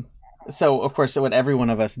 So, of course, what every one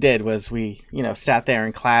of us did was we, sat there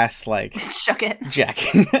in class, like, Shook it.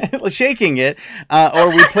 shaking it, or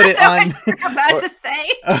we put it on, That's what I'm about to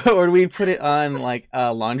say. or we'd put it on, like,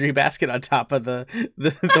 a laundry basket on top of the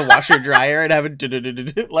washer dryer and have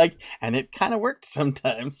it, like, and it kind of worked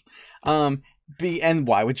sometimes. And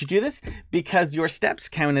why would you do this? Because your steps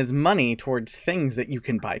count as money towards things that you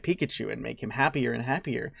can buy Pikachu and make him happier and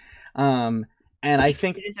happier. And I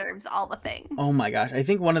think he deserves all the things. Oh my gosh. I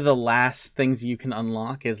think one of the last things you can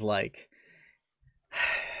unlock is like,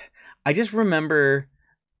 I just remember,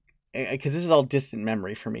 because this is all distant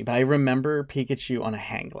memory for me, but I remember Pikachu on a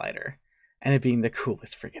hang glider and it being the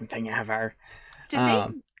coolest freaking thing ever.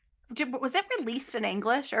 Was it released in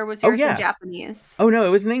English or was yours in Japanese? Oh no, it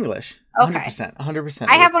was in English. Okay. 100%.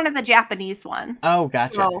 I have one of the Japanese ones. Oh,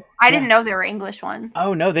 gotcha. So I didn't know there were English ones.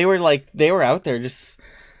 Oh no, they were out there just,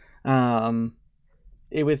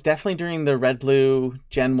 it was definitely during the Red Blue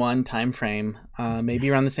Gen 1 time frame, maybe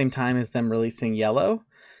around the same time as them releasing Yellow.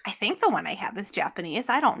 I think the one I have is Japanese.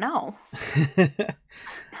 I don't know. Now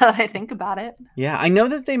that I think about it. Yeah, I know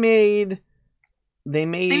that they made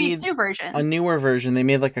two versions. A newer version. They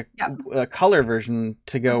made like a color version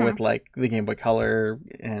to go with like the Game Boy Color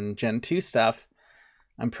and Gen 2 stuff.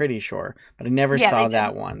 I'm pretty sure, but I never saw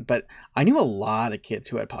that one. But I knew a lot of kids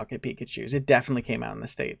who had Pocket Pikachus. It definitely came out in the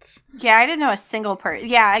States. Yeah, I didn't know a single person.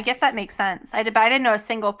 Yeah, I guess that makes sense. But I didn't know a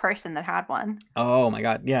single person that had one. Oh my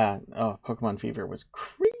god, yeah. Oh, Pokemon Fever was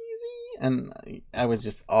crazy, and I was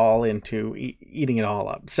just all into eating it all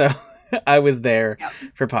up. So I was there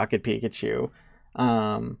for Pocket Pikachu.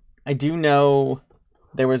 I do know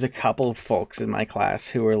there was a couple of folks in my class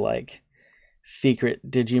who were like secret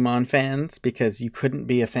Digimon fans because you couldn't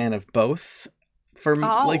be a fan of both for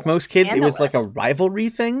like most kids. It was like a rivalry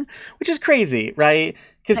thing, which is crazy, right?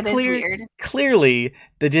 Because clearly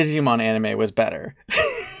the Digimon anime was better.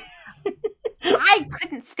 I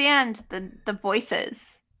couldn't stand the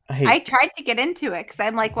voices. I tried to get into it because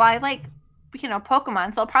I'm like, well, I like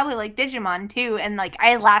Pokemon, so I'll probably like Digimon too. And like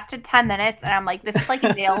I lasted 10 minutes and I'm like, this is like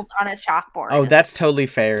nails on a chalkboard. Oh, that's totally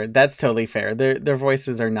fair. Their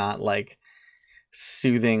voices are not like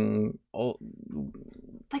soothing.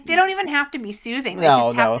 Like they don't even have to be soothing. They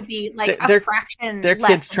just have to be like a fraction they're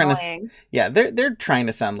less kids annoying. They're trying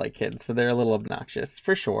to sound like kids, so they're a little obnoxious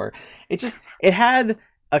for sure. It had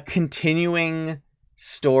a continuing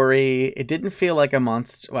story. It didn't feel like a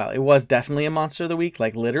monster. Well, it was definitely a monster of the week,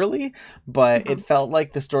 like literally, but it felt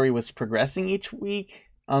like the story was progressing each week.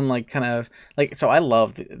 Unlike kind of like, so I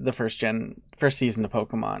love the first season of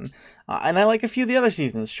Pokemon, and I like a few of the other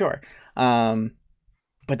seasons, sure.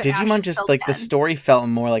 But Digimon just like the story felt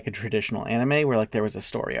more like a traditional anime where like there was a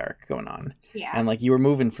story arc going on. Yeah. And like you were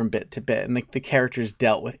moving from bit to bit and like the characters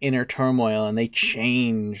dealt with inner turmoil and they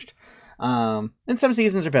changed. And some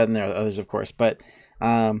seasons are better than others, of course, but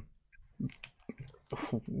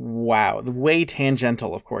wow, the way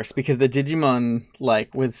tangential, of course, because the Digimon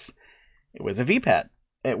like was a VPET.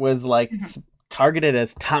 It was like targeted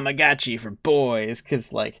as Tamagotchi for boys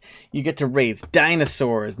because like you get to raise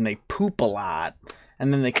dinosaurs and they poop a lot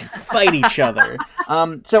and then they can fight each other.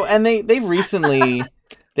 So and they have recently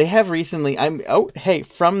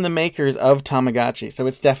from the makers of Tamagotchi, so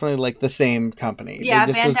it's definitely like the same company. Yeah,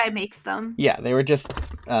 Bandai makes them. Yeah, they were just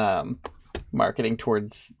marketing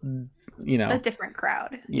towards a different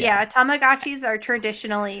crowd. Yeah, Tamagotchis are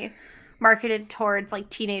traditionally marketed towards like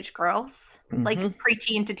teenage girls, like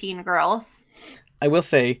preteen to teen girls. I will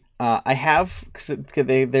say, I have, because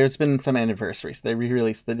there's been some anniversaries. They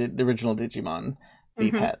re-released the original Digimon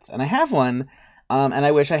V-Pets, and I have one, and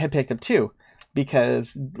I wish I had picked up two,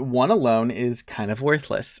 because one alone is kind of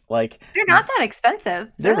worthless. Like they're not that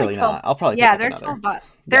expensive. They're really like not. I'll probably pick up they're another. $12.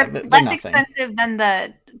 They're less expensive than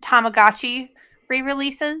the Tamagotchi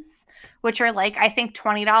re-releases, which are like I think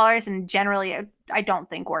 $20, and generally I don't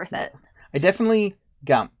think worth it. I definitely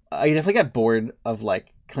got bored of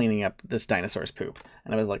like cleaning up this dinosaur's poop,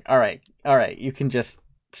 and I was like, all right, you can just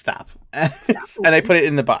stop. And I put it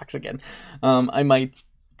in the box again. I might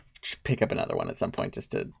pick up another one at some point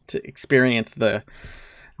just to experience the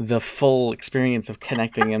full experience of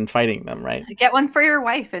connecting and fighting them, right? Get one for your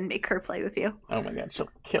wife and make her play with you. Oh my god, she'll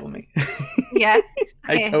kill me. Yeah.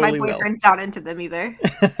 I totally my boyfriend's not into them either.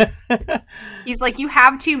 He's like, you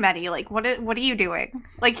have too many. Like, what are you doing?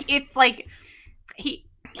 Like, it's like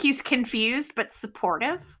he's confused but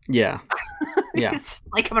supportive. Yeah. Yeah. It's just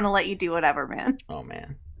like, I'm gonna let you do whatever, man. Oh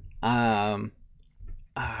man.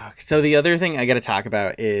 So the other thing I got to talk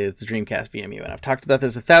about is the Dreamcast VMU, and I've talked about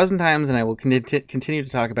this 1,000 times, and I will continue to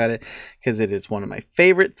talk about it because it is one of my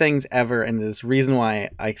favorite things ever, and it is the reason why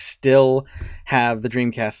I still have the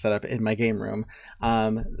Dreamcast set up in my game room.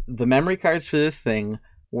 The memory cards for this thing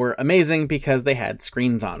were amazing because they had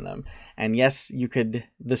screens on them. And yes, you could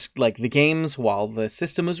the games while the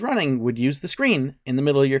system was running would use the screen in the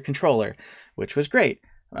middle of your controller, which was great.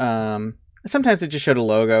 Sometimes it just showed a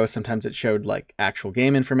logo, sometimes it showed like actual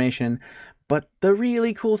game information. But the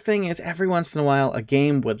really cool thing is every once in a while a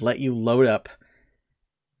game would let you load up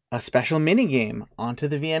a special mini game onto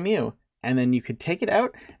the VMU, and then you could take it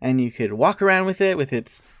out and you could walk around with it with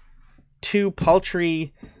its two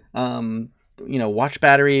paltry watch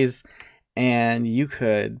batteries, and you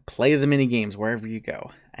could play the mini games wherever you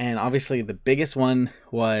go. And obviously the biggest one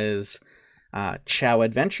was Chao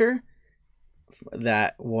Adventure,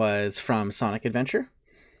 that was from Sonic Adventure.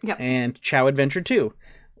 Yep. And Chao Adventure 2,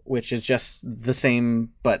 which is just the same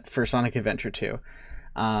but for Sonic Adventure 2.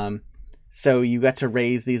 So you got to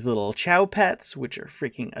raise these little Chao pets, which are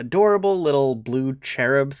freaking adorable little blue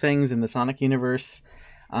cherub things in the Sonic universe.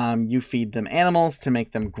 You feed them animals to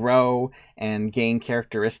make them grow and gain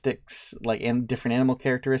characteristics, like different animal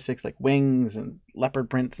characteristics, like wings and leopard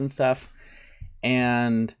prints and stuff.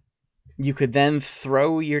 And you could then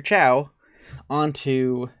throw your Chao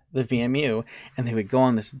onto the VMU, and they would go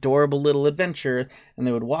on this adorable little adventure, and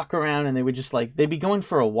they would walk around, and they would just they'd be going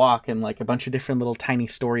for a walk, and like a bunch of different little tiny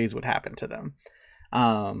stories would happen to them.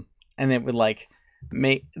 And it would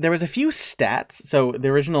there was a few stats. So the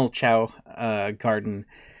original Chao garden,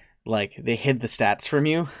 they hid the stats from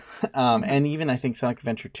you. And even I think Sonic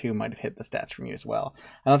Adventure 2 might have hid the stats from you as well.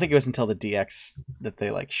 I don't think it was until the DX that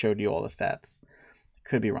they showed you all the stats.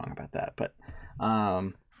 Could be wrong about that,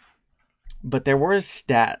 but there were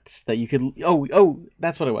stats that you could... Oh,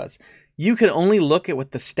 that's what it was. You could only look at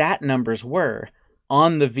what the stat numbers were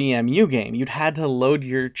on the VMU game. You'd had to load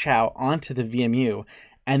your Chao onto the VMU,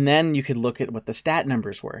 and then you could look at what the stat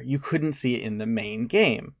numbers were. You couldn't see it in the main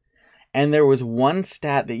game. And there was one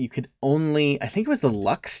stat that you could only... I think it was the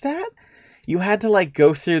luck stat? You had to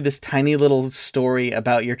go through this tiny little story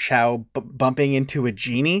about your Chao bumping into a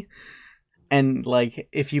genie. And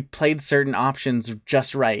if you played certain options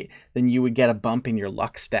just right, then you would get a bump in your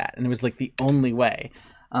luck stat. And it was the only way.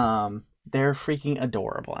 They're freaking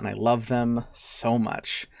adorable, and I love them so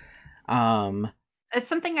much. It's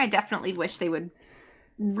something I definitely wish they would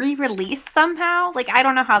re-release somehow. I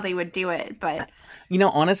don't know how they would do it, but...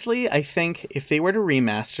 honestly, I think if they were to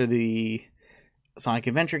remaster the Sonic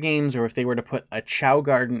Adventure games, or if they were to put a Chao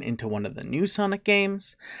Garden into one of the new Sonic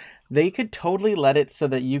games, they could totally let it so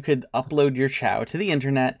that you could upload your Chao to the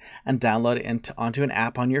internet and download it onto an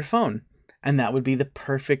app on your phone. And that would be the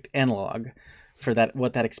perfect analog for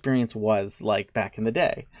what that experience was like back in the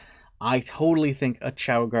day. I totally think a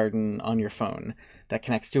Chao Garden on your phone that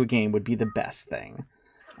connects to a game would be the best thing.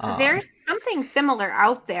 There's something similar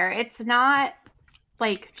out there. It's not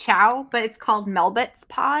like Chao, but it's called Melbit's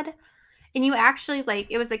Pod. And you actually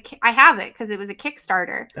I have it because it was a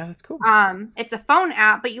Kickstarter. Oh, that's cool. It's a phone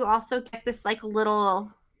app, but you also get this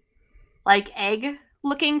little egg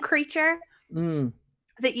looking creature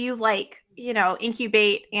that you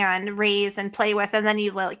incubate and raise and play with, and then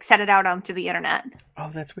you set it out onto the internet. Oh,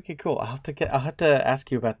 that's wicked cool. I'll have to ask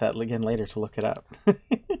you about that again later to look it up.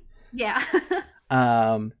 Yeah.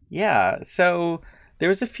 Yeah. So there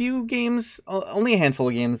was a few games, only a handful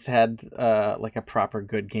of games had a proper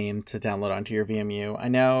good game to download onto your VMU. I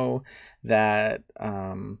know that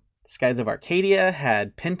Skies of Arcadia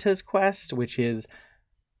had Pinta's Quest, which is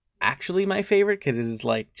actually my favorite because it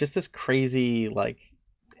is just this crazy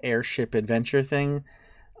airship adventure thing.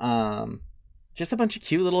 Just a bunch of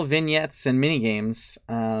cute little vignettes and mini games.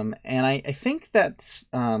 And I think that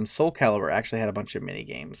Soul Calibur actually had a bunch of mini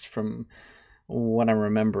games from what I'm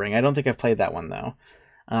remembering. I don't think I've played that one though.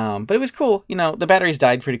 But it was cool. The batteries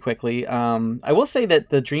died pretty quickly. I will say that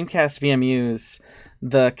the Dreamcast VMUs,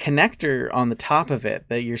 the connector on the top of it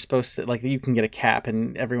that you're supposed to you can get a cap,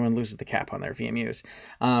 and everyone loses the cap on their VMUs.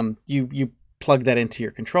 You plug that into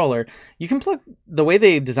your controller. You can plug, the way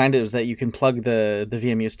they designed it was that you can plug the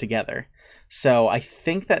VMUs together. So I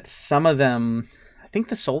think that some of them, I think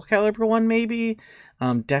the Soul Calibur one maybe,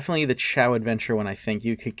 definitely the Chao Adventure one, I think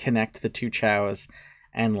you could connect the two Chaos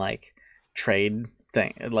and trade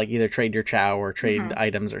thing, either trade your Chao or trade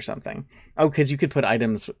items or something. Oh, because you could put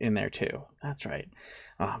items in there too. That's right.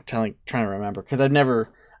 Oh, I'm trying to remember because I've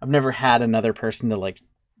never had another person to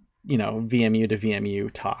VMU to VMU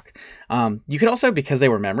talk. You could also, because they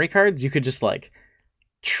were memory cards, you could just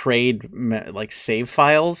trade save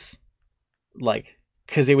files,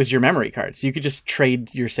 because it was your memory cards. You could just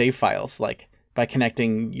trade your save files by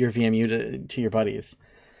connecting your VMU to your buddies,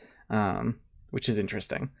 which is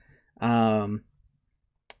interesting.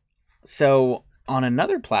 So on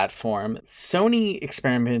another platform, Sony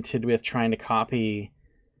experimented with trying to copy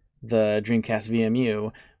the Dreamcast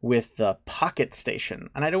VMU with the Pocket Station.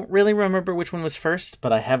 And I don't really remember which one was first,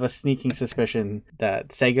 but I have a sneaking suspicion that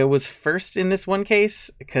Sega was first in this one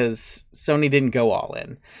case, because Sony didn't go all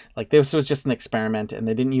in. Like, this was just an experiment, and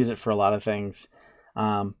they didn't use it for a lot of things.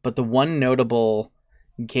 But the one notable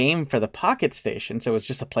game for the Pocket Station, so it was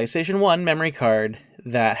just a PlayStation 1 memory card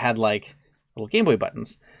that had, like, little Game Boy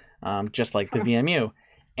buttons, just like the VMU.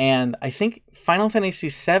 And I think Final Fantasy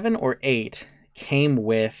 7 or 8 came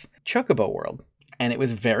with Chocobo World, and it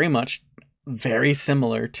was very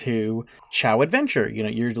similar to Chao Adventure. You know,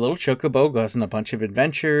 your little Chocobo goes on a bunch of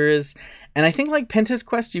adventures, and I think like Penta's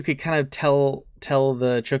Quest, you could kind of tell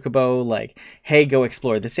the Chocobo, like, hey, go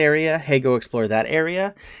explore this area, hey, go explore that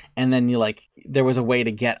area, and then there was a way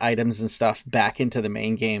to get items and stuff back into the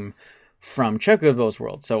main game from Chocobo's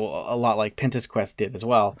world, so a lot like Penta's Quest did as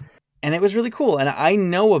well. And it was really cool, and I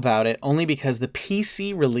know about it only because the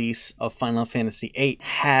PC release of Final Fantasy VIII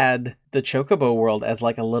had the Chocobo world as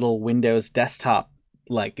like a little Windows desktop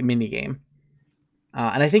like minigame.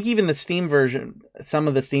 And I think even the Steam version, some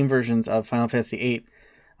of the Steam versions of Final Fantasy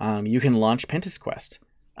VIII, you can launch Penta's Quest.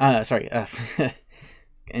 In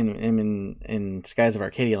Skies of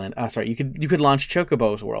Arcadia Land. You could launch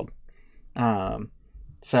Chocobo's world.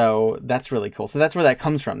 So that's really cool. So that's where that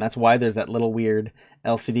comes from. That's why there's that little weird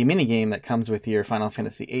LCD minigame that comes with your Final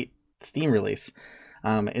Fantasy VIII Steam release.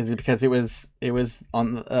 Is it because it was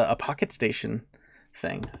on a Pocket Station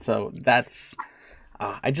thing? So that's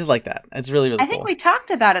I just like that. It's really cool. I think we talked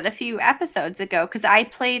about it a few episodes ago because I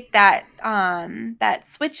played that that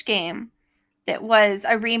Switch game that was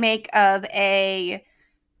a remake of a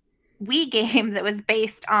Wii game that was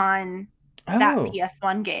based on that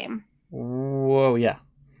PS1 game. Whoa, yeah.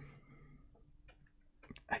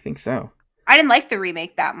 I think so. I didn't like the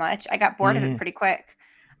remake that much. I got bored of it pretty quick.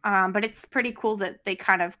 But it's pretty cool that they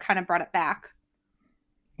kind of brought it back.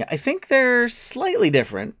 Yeah, I think they're slightly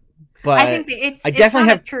different, but I think it's definitely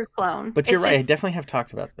not a true clone. But you're right. I definitely have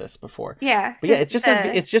talked about this before. Yeah, but yeah, it's just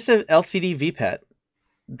a LCD VPET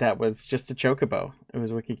that was just a Chocobo. It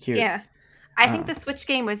was wicked cute. Yeah, I think the Switch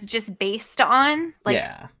game was just based on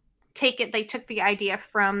they took the idea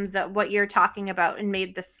from what you're talking about and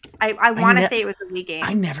made this. I want to say it was a Wii game.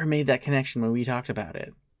 I never made that connection when we talked about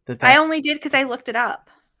it. I only did because I looked it up.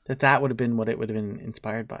 That would have been what it would have been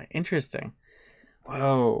inspired by. Interesting.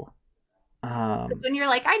 Whoa. When you're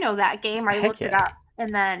like, I know that game, I looked it up,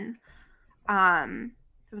 and then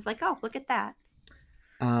it was like, oh, look at that.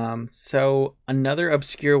 So another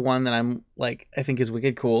obscure one that I'm like, I think is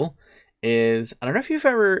wicked cool is, I don't know if you've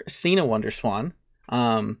ever seen a Wonder Swan.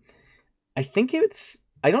 I don't think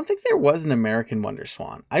there was an American Wonder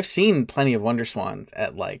Swan. I've seen plenty of Wonder Swans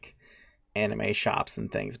at like anime shops and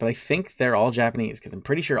things, but I think they're all Japanese because I'm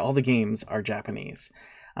pretty sure all the games are Japanese.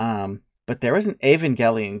 But there was an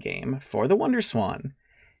Evangelion game for the Wonder Swan,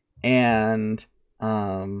 and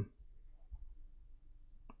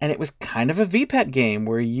it was kind of a VPET game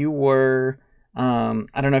where you were, I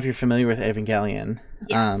don't know if you're familiar with Evangelion.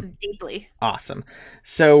 Yes, deeply. Awesome.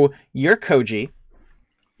 So you're Kaji,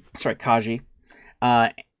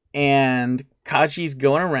 and Kaji's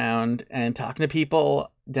going around and talking to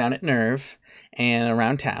people down at Nerve and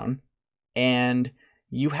around town, and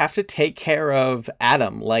you have to take care of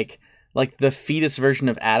Adam, like the fetus version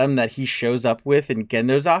of Adam that he shows up with in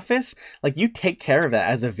Gendo's office. Like, you take care of that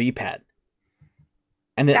as a VPET.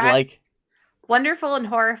 And that's wonderful and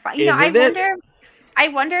horrifying. I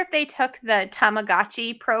wonder if they took the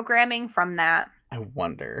Tamagotchi programming from that. I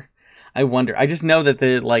wonder. I just know that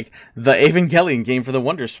the Evangelion game for the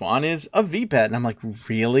Wonder Swan is a VPET, and I'm like,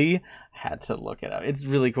 really? Had to look it up. It's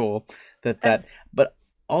really cool that. But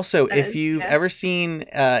also, if you've ever seen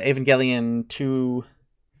Evangelion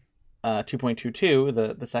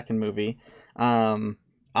 2.22, the second movie,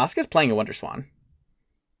 Asuka's playing a Wonder Swan.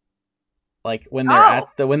 Like when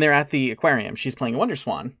they're at the aquarium, she's playing a Wonder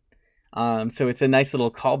Swan. So it's a nice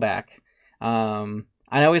little callback.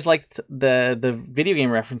 I always liked the video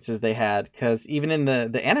game references they had, because even in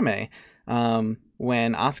the anime,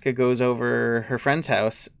 when Asuka goes over her friend's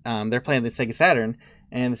house, they're playing the Sega Saturn,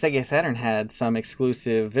 and the Sega Saturn had some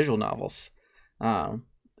exclusive visual novels,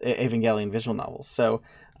 Evangelion visual novels. So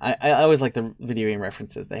I always like the video game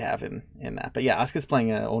references they have in that. But yeah, Asuka's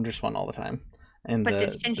playing a Wonder Swan all the time. But did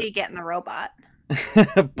Shinji get in the robot?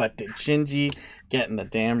 But did Shinji get in the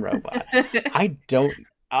damn robot? I don't.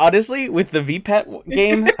 Honestly, with the VPET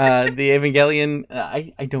game, the Evangelion,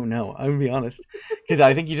 I don't know. I'm going to be honest. Because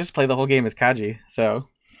I think you just play the whole game as Kaji, so.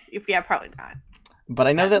 Yeah, probably not. But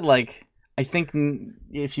I know that, I think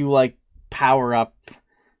if you, power up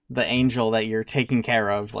the angel that you're taking care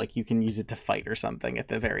of, like you can use it to fight or something at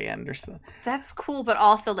the very end or so. That's cool, but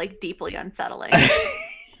also like deeply unsettling.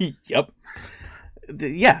 Yep.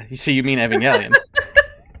 Yeah. So you mean Evangelion?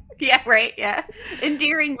 Yeah, right. Yeah,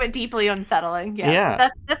 endearing but deeply unsettling. Yeah, Yeah.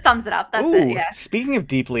 that sums it up. That's Ooh, it. Yeah. speaking of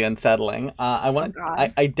deeply unsettling, Oh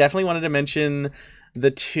God. I definitely wanted to mention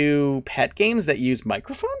the two pet games that use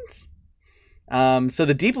microphones. So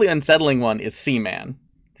the deeply unsettling one is Seaman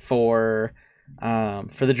for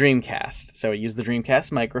the Dreamcast. So it used the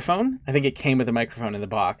Dreamcast microphone. I think it came with a microphone in the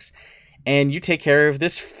box, and you take care of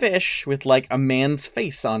this fish with like a man's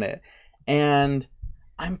face on it, and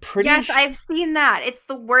I'm pretty. Yes, I've seen that. It's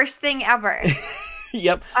the worst thing ever.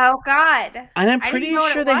 Yep. Oh God. And I'm I didn't pretty know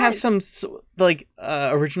what sure it they have was. some like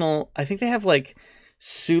original. I think they have like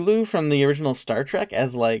Sulu from the original Star Trek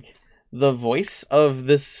as like the voice of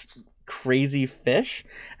this crazy fish,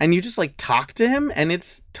 and you just like talk to him, and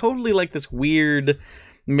it's totally like this weird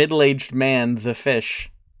middle-aged man, the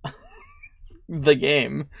fish, the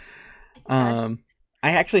game. I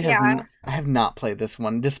actually have Yeah. I have not played this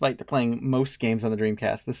one, despite playing most games on the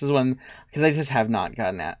Dreamcast. This is one because I just have not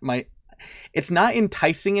gotten at my. It's not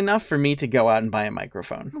enticing enough for me to go out and buy a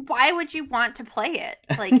microphone. Why would you want to play it?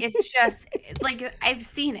 Like, it's just like I've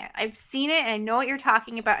seen it. I've seen it, and I know what you're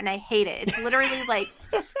talking about, and I hate it. It's literally like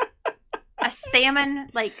a salmon,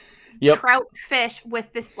 like trout fish with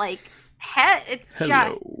this like head. It's Hello,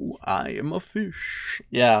 just. I am a fish.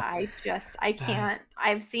 Yeah. I can't.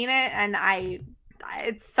 I've seen it, and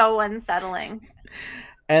it's so unsettling.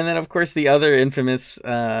 And then, of course, the other infamous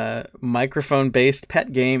microphone-based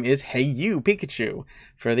pet game is Hey You, Pikachu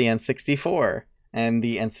for the N64 and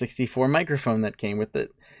the N64 microphone that came with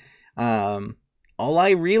it. All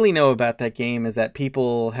I really know about that game is that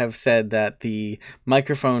people have said that the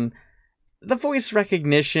microphone, the voice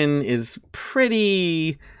recognition is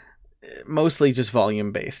pretty mostly just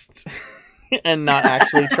volume-based and not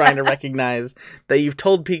actually trying to recognize that you've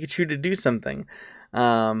told Pikachu to do something.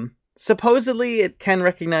 Supposedly, it can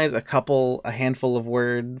recognize a handful of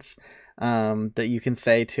words that you can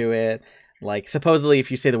say to it. Like, supposedly, if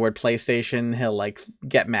you say the word PlayStation, he'll, like,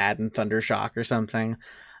 get mad and Thundershock or something.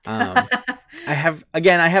 I have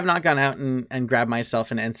not gone out and grabbed myself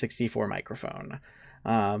an N64 microphone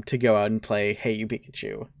to go out and play Hey You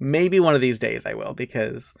Pikachu. Maybe one of these days I will,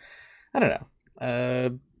 because, I don't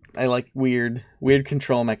know. I like weird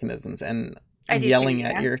control mechanisms, and yelling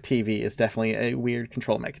at your TV is definitely a weird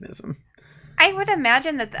control mechanism. I would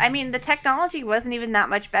imagine that. I mean, the technology wasn't even that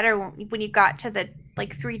much better when you got to the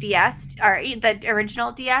like 3DS or the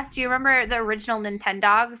original DS. Do you remember the original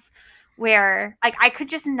Nintendogs, where like I could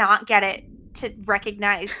just not get it to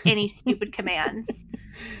recognize any stupid commands?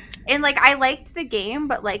 And like I liked the game,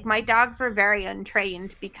 but like my dogs were very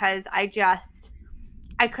untrained because I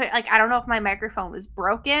could like I don't know if my microphone was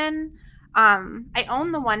broken. I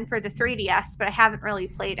own the one for the 3DS, but I haven't really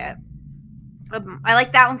played it. I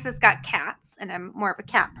like that one because it's got cats, and I'm more of a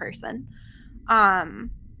cat person.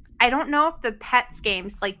 I don't know if the pets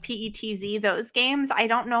games like PETZ, those games, I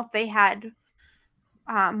don't know if they had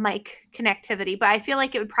mic connectivity, but I feel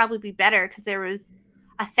like it would probably be better because there was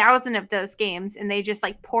 1,000 of those games, and they just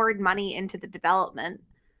like poured money into the development.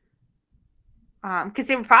 Because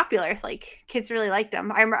they were popular, like kids really liked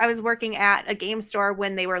them. I was working at a game store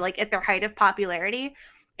when they were like at their height of popularity,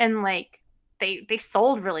 and like they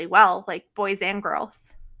sold really well, like boys and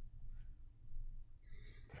girls.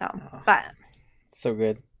 So, but so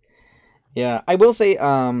good. Yeah, I will say,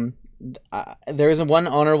 there is one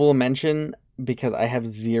honorable mention because I have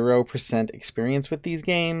 0% experience with these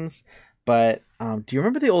games. But do you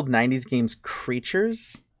remember the old 90s games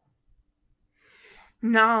Creatures?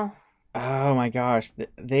 No. Oh my gosh,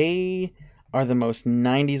 they are the most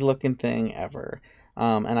 90s looking thing ever.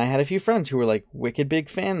 And I had a few friends who were like wicked big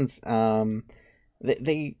fans.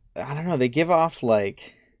 They I don't know, they give off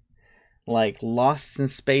like Lost in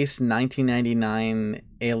Space 1999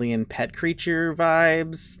 alien pet creature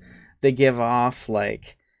vibes. They give off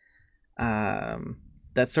like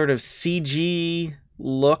that sort of CG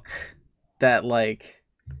look that like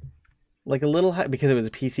a little because it was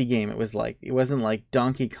a PC game. It was like it wasn't like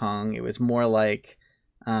Donkey Kong. It was more like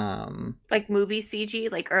movie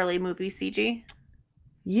CG, like early movie CG.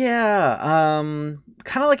 Yeah,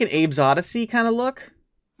 kind of like an Abe's Odyssey kind of look.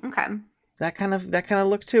 Okay. That kind of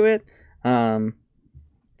look to it.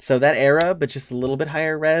 So that era, but just a little bit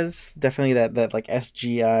higher res. Definitely that like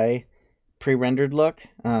SGI pre-rendered look.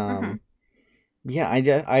 Yeah,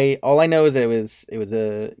 I all I know is that it was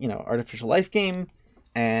a artificial life game,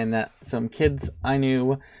 and that some kids I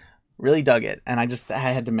knew really dug it, and I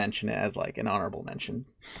had to mention it as like an honorable mention,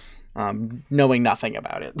 knowing nothing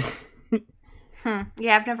about it.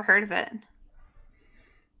 Yeah, I've never heard of it.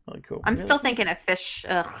 Really cool. I'm Really still cool. thinking of fish.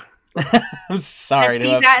 Ugh. I'm I sorry to see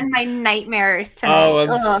have. that in my nightmares Oh, tonight. I'm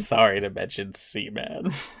Ugh. sorry to mention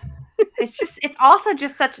Seaman. It's also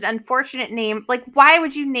just such an unfortunate name. Like, why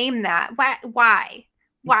would you name that? Why?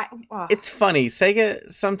 Ugh. It's funny. Sega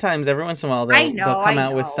sometimes every once in a while they'll come I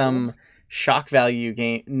out with know. some shock value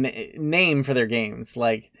name for their games.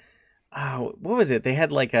 Like, oh, what was it? They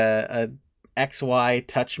had like a XY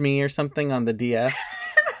Touch Me or something on the DS.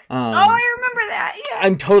 Oh, Um, I remember that.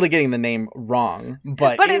 I'm totally getting the name wrong, Yeah,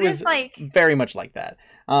 but but it it is was like very much like that.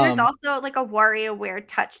 there's also like a WarioWare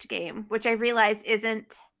touched game, which I realize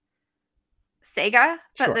isn't Sega,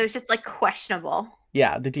 but Sure. there's just like questionable.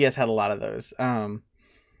 Yeah, the DS had a lot of those.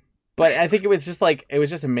 But I think it was just like a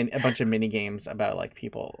bunch of mini games about like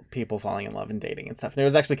people falling in love and dating and stuff. And it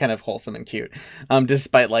was actually kind of wholesome and cute,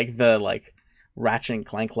 despite like the like Ratchet and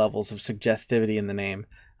Clank levels of suggestivity in the name.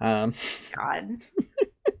 Um, God.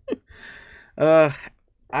 uh,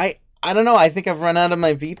 I don't know. I think I've run out of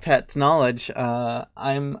my VPET's knowledge.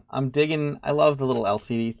 I'm digging. I love the little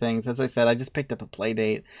LCD things. As I said, I just picked up a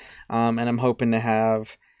Playdate, and I'm hoping to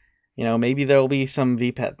have. Maybe there'll be some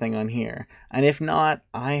VPET thing on here. And if not,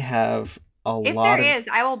 I have a If lot there of. is,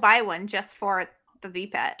 I will buy one just for the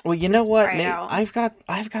VPET, Well, you know just to what? try it out. I've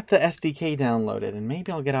got the SDK downloaded, and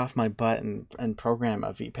maybe I'll get off my butt and program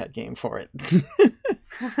a VPET game for it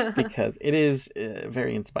because it is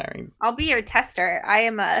very inspiring. I'll be your tester. I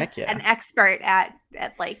am Heck yeah! an expert at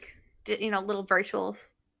like little virtual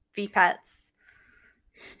VPETs.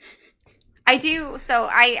 I do. So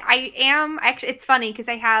I am actually. It's funny because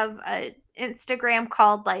I have a Instagram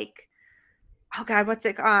called like, oh God, what's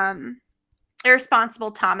it?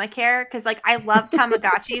 Irresponsible Tamacare, because like I love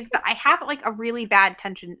Tamagotchis, but I have like a really bad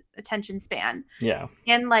attention span. Yeah.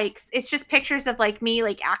 And like it's just pictures of like me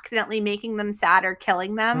like accidentally making them sad or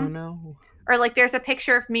killing Oh them. no. Or like there's a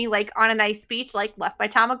picture of me like on a nice beach, like left my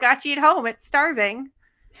Tamagotchi at home, it's starving.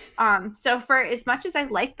 So for as much as I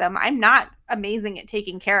like them, I'm not amazing at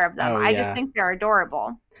taking care of them. Oh I just yeah. think they're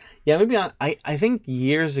adorable. Yeah, maybe I think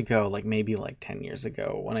years ago, like maybe like 10 years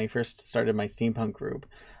ago, when I first started my steampunk group,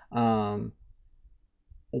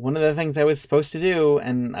 one of the things I was supposed to do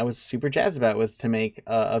and I was super jazzed about was to make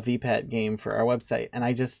a VPET game for our website. And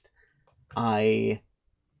I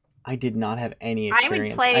I did not have any I would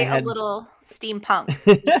experience. play a little steampunk.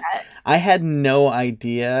 I had no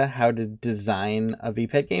idea how to design a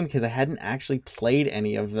VPET game because I hadn't actually played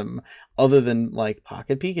any of them other than like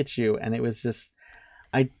Pocket Pikachu, and it was just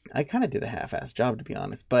I kind of did a half-assed job, to be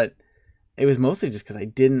honest, but it was mostly just because I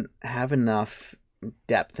didn't have enough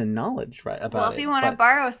depth and knowledge about it. Well, if you want to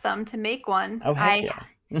borrow some to make one, Oh heck yeah.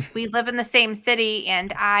 We live in the same city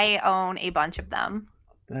and I own a bunch of them.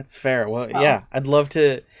 That's fair. Well, yeah, I'd love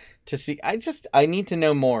to see. I need to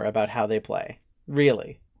know more about how they play.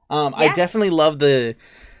 Really. I definitely love the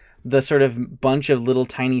sort of bunch of little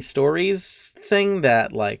tiny stories thing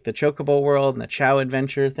that like the Chocobo world and the Chao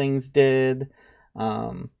adventure things did.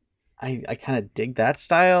 I kind of dig that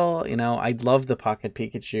style. I love the Pocket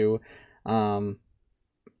Pikachu.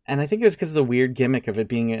 And I think it was because of the weird gimmick of it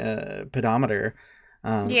being a pedometer.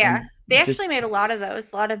 Yeah, they actually made a lot of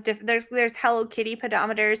those. A lot of different. There's Hello Kitty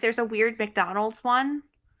pedometers. There's a weird McDonald's one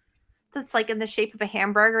that's like in the shape of a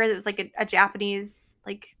hamburger. That was like a Japanese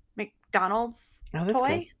like McDonald's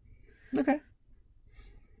toy. Cool. Okay.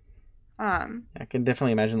 I can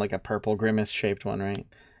definitely imagine like a purple grimace shaped one, right?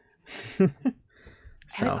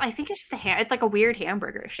 I think it's just it's like a weird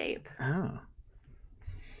hamburger shape. Oh.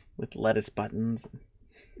 With lettuce buttons.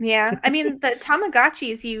 Yeah, I mean the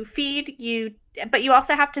Tamagotchis you feed but you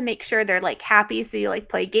also have to make sure they're like happy. So you like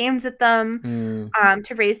play games with them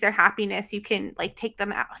to raise their happiness. You can like take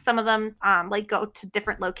them out. Some of them like go to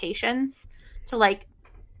different locations to like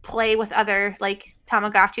play with other like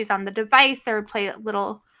Tamagotchis on the device or play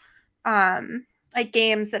little like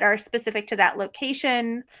games that are specific to that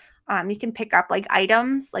location. You can pick up like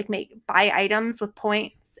items, like buy items with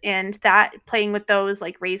points, and that playing with those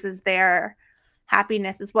like raises their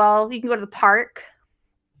happiness as well. You can go to the park.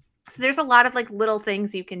 So there's a lot of like little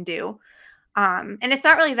things you can do. And it's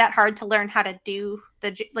not really that hard to learn how to do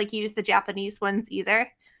use the Japanese ones either.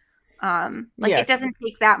 It doesn't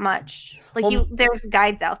take that much. There's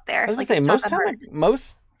guides out there. I was gonna say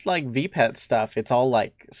most like VPET stuff, it's all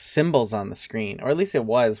like symbols on the screen, or at least it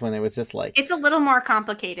was when it was just like. It's a little more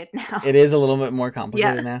complicated now. It is a little bit more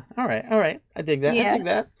complicated now. All right. I dig that. Yeah. I dig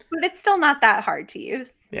that. But it's still not that hard to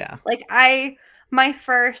use. Yeah. Like my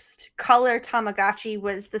first color Tamagotchi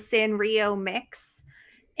was the Sanrio mix,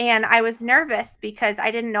 And I was nervous because I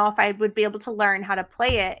didn't know if I would be able to learn how to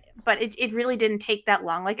play it, but it really didn't take that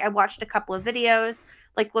long. Like I watched a couple of videos,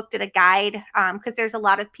 like looked at a guide, because there's a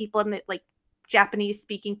lot of people in the like Japanese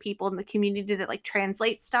speaking people in the community that like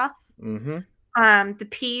translate stuff. Mm-hmm. The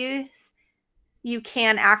P's you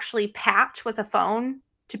can actually patch with a phone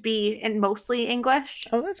to be in mostly English.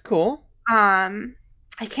 Oh, that's cool.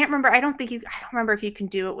 I can't remember. I don't remember if you can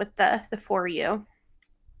do it with the for you.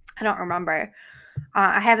 I don't remember.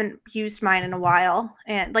 I haven't used mine in a while,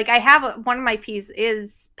 and like I have one of my P's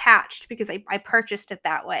is patched because I purchased it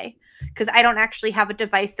that way because I don't actually have a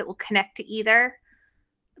device that will connect to either.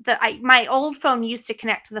 My old phone used to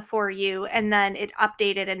connect to the 4U and then it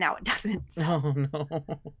updated and now it doesn't. So. Oh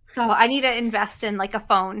no. So I need to invest in like a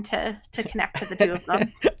phone to connect to the two of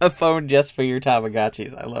them. A phone just for your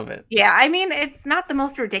Tamagotchis. I love it. Yeah, I mean it's not the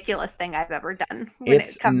most ridiculous thing I've ever done when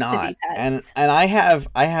it comes to V-Pets. And I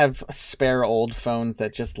have spare old phones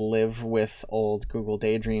that just live with old Google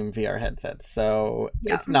Daydream VR headsets, so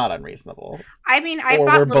it's not unreasonable. I mean, I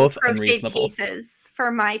bought little crocheted cases for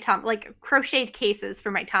my crocheted cases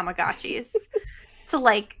for my Tamagotchis to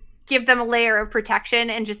like give them a layer of protection,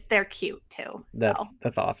 and just they're cute too.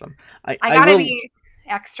 That's awesome. I gotta be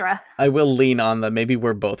extra. I will lean on them. Maybe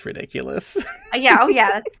we're both ridiculous. Yeah. Oh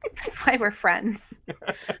yeah. That's why we're friends.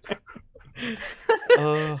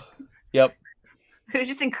 Yep. We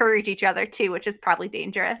just encourage each other too, which is probably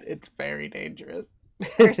dangerous. It's very dangerous.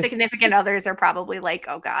 Your significant others are probably like,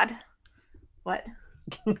 "Oh God, what?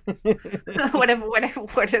 what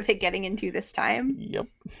are they getting into this time?" Yep.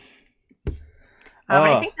 But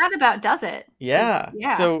I think that about does it. Yeah.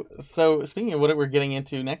 So speaking of what we're getting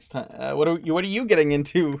into next time, what are you getting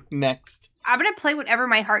into next? I'm gonna play whatever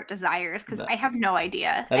my heart desires because I have no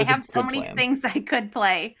idea. I have so many things I could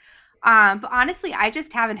play. But honestly, I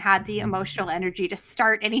just haven't had the emotional energy to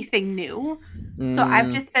start anything new. So I've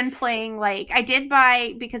just been playing, like, I did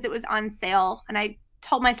buy because it was on sale, and I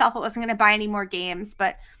told myself I wasn't going to buy any more games,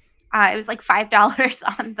 but it was like $5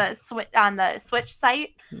 on the Switch site,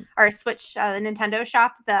 or Switch, the Nintendo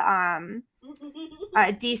shop, the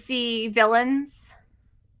DC Villains.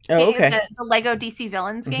 Oh, okay. The Lego DC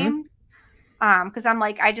Villains game. Because I'm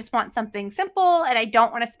like, I just want something simple, and I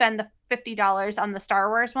don't want to spend the $50 on the Star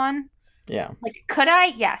Wars one. Yeah. Like, could I?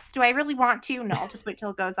 Yes. Do I really want to? No, I'll just wait till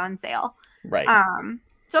it goes on sale. Right.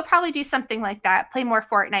 So I'll probably do something like that. Play more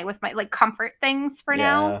Fortnite with my like comfort things for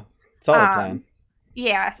now. Yeah. Solid plan.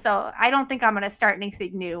 Yeah. So I don't think I'm gonna start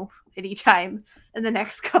anything new anytime in the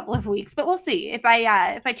next couple of weeks, but we'll see. If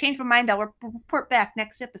I change my mind, I'll report back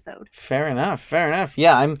next episode. Fair enough.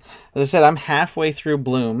 Yeah. As I said, I'm halfway through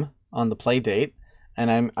Bloom on the play date, and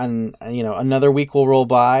I'm another week will roll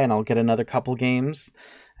by and I'll get another couple games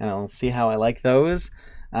and I'll see how I like those.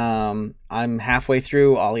 I'm halfway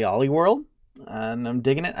through Ollie Ollie World and I'm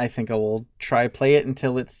digging it. I think I will try play it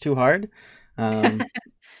until it's too hard. This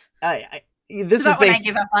is when I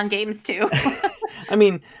give up on games too. I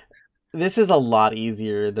mean, this is a lot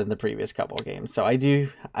easier than the previous couple of games, so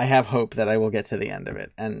I have hope that I will get to the end of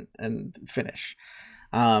it and finish.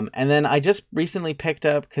 And then I just recently picked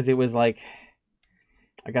up, because it was like,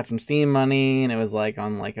 I got some Steam money and it was like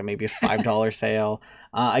on like maybe a $5 sale.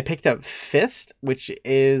 I picked up Fist, which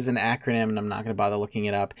is an acronym, and I'm not going to bother looking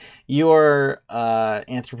it up. You're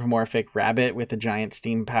anthropomorphic rabbit with a giant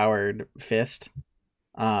steam powered fist.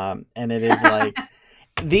 And it is like,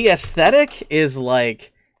 the aesthetic is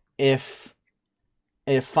like if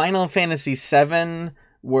Final Fantasy VII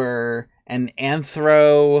were an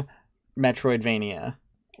Anthro Metroidvania.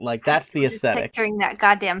 Like, that's the aesthetic. Picturing that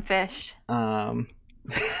goddamn fish. Can't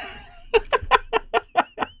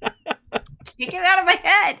get it out of my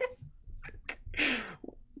head.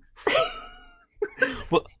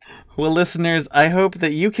 Well, listeners, I hope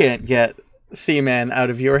that you can't get Seaman out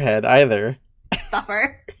of your head either.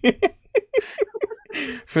 Suffer.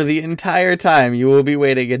 For the entire time you will be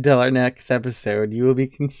waiting until our next episode, you will be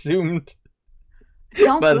consumed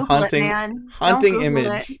by the haunting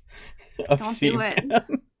image of Seaman. Do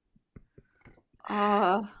it.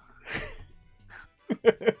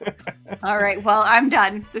 All right, well, I'm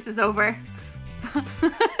done. This is over.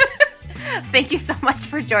 Thank you so much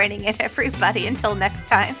for joining in, everybody. Until next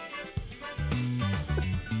time.